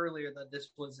earlier that this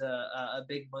was a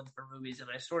big month for movies, and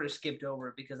I sort of skipped over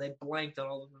it because I blanked on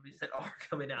all the movies that are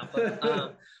coming out.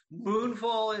 But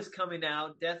Moonfall is coming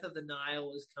out. Death of the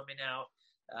Nile is coming out.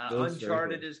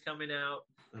 Uncharted is coming out.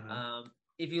 Uh-huh.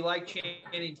 If you like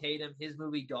Channing Tatum, his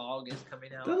movie Dog is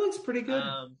coming out. That looks pretty good.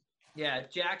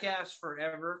 Jackass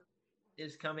Forever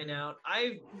is coming out.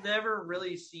 I've never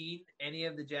really seen any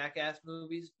of the Jackass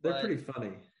movies. They're pretty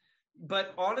funny.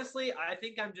 But honestly, I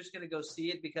think I'm just going to go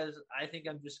see it because I think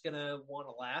I'm just going to want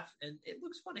to laugh, and it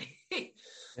looks funny.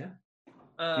 Yeah.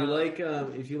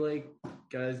 If you like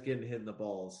guys getting hit in the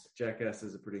balls, Jackass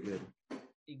is a pretty good.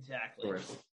 Exactly.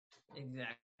 Course.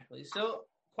 Exactly. So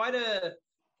quite a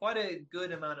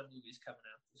good amount of movies coming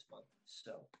out this month.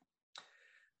 So,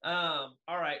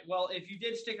 all right. Well, if you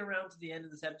did stick around to the end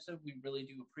of this episode, we really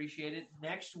do appreciate it.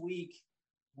 Next week,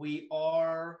 we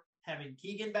are having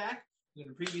Keegan back. We're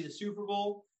going to preview the Super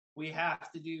Bowl. We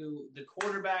have to do the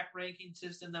quarterback ranking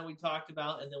system that we talked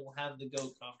about, and then we'll have the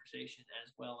GOAT conversation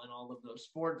as well in all of those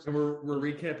sports. And we're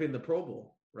recapping the Pro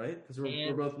Bowl, right? Because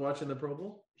we're both watching the Pro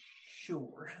Bowl?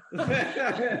 Sure.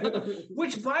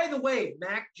 Which, by the way,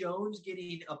 Mac Jones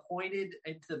getting appointed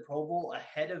into the Pro Bowl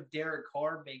ahead of Derek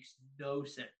Carr makes no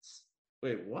sense.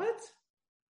 Wait, what?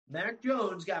 Mac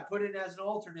Jones got put in as an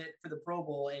alternate for the Pro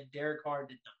Bowl, and Derek Carr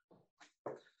did not.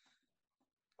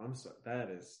 I'm sorry. That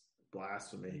is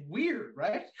blasphemy. Weird,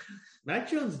 right? Mac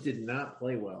Jones did not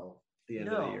play well at the end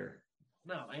of the year.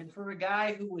 No, and for a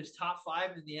guy who was top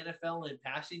 5 in the NFL in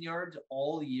passing yards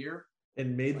all year.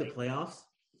 And made the playoffs?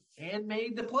 And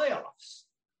made the playoffs.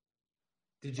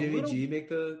 Did Jimmy G make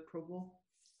the Pro Bowl?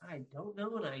 I don't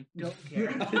know, and I don't care.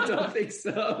 I don't think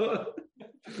so.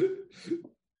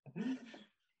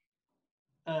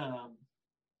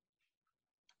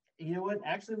 You know what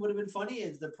actually would have been funny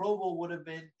is the Pro Bowl would have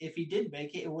been, if he did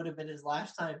make it, it would have been his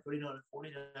last time putting on a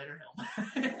 49er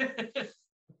helmet.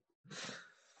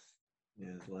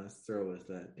 Yeah, his last throw was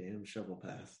that damn shovel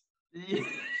pass.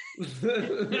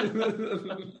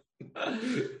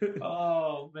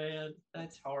 Oh, man.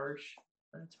 That's harsh.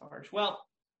 Well,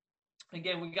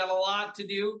 again, we got a lot to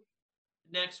do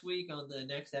next week on the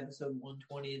next episode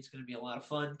 120. It's going to be a lot of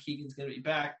fun. Keegan's going to be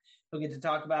back. He'll get to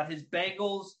talk about his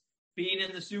Bengals being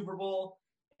in the Super Bowl,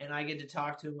 and I get to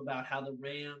talk to him about how the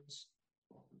Rams,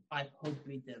 I hope,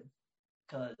 beat them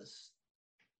because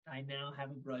I now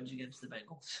have a grudge against the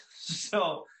Bengals.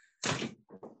 So,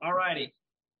 all righty.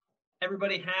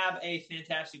 Everybody have a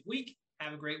fantastic week.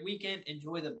 Have a great weekend.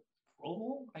 Enjoy the Pro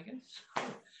Bowl, I guess.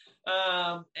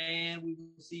 And we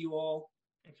will see you all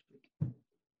next week.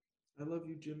 I love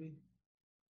you, Jimmy.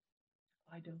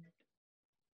 I don't.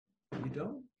 You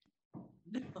don't?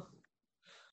 No.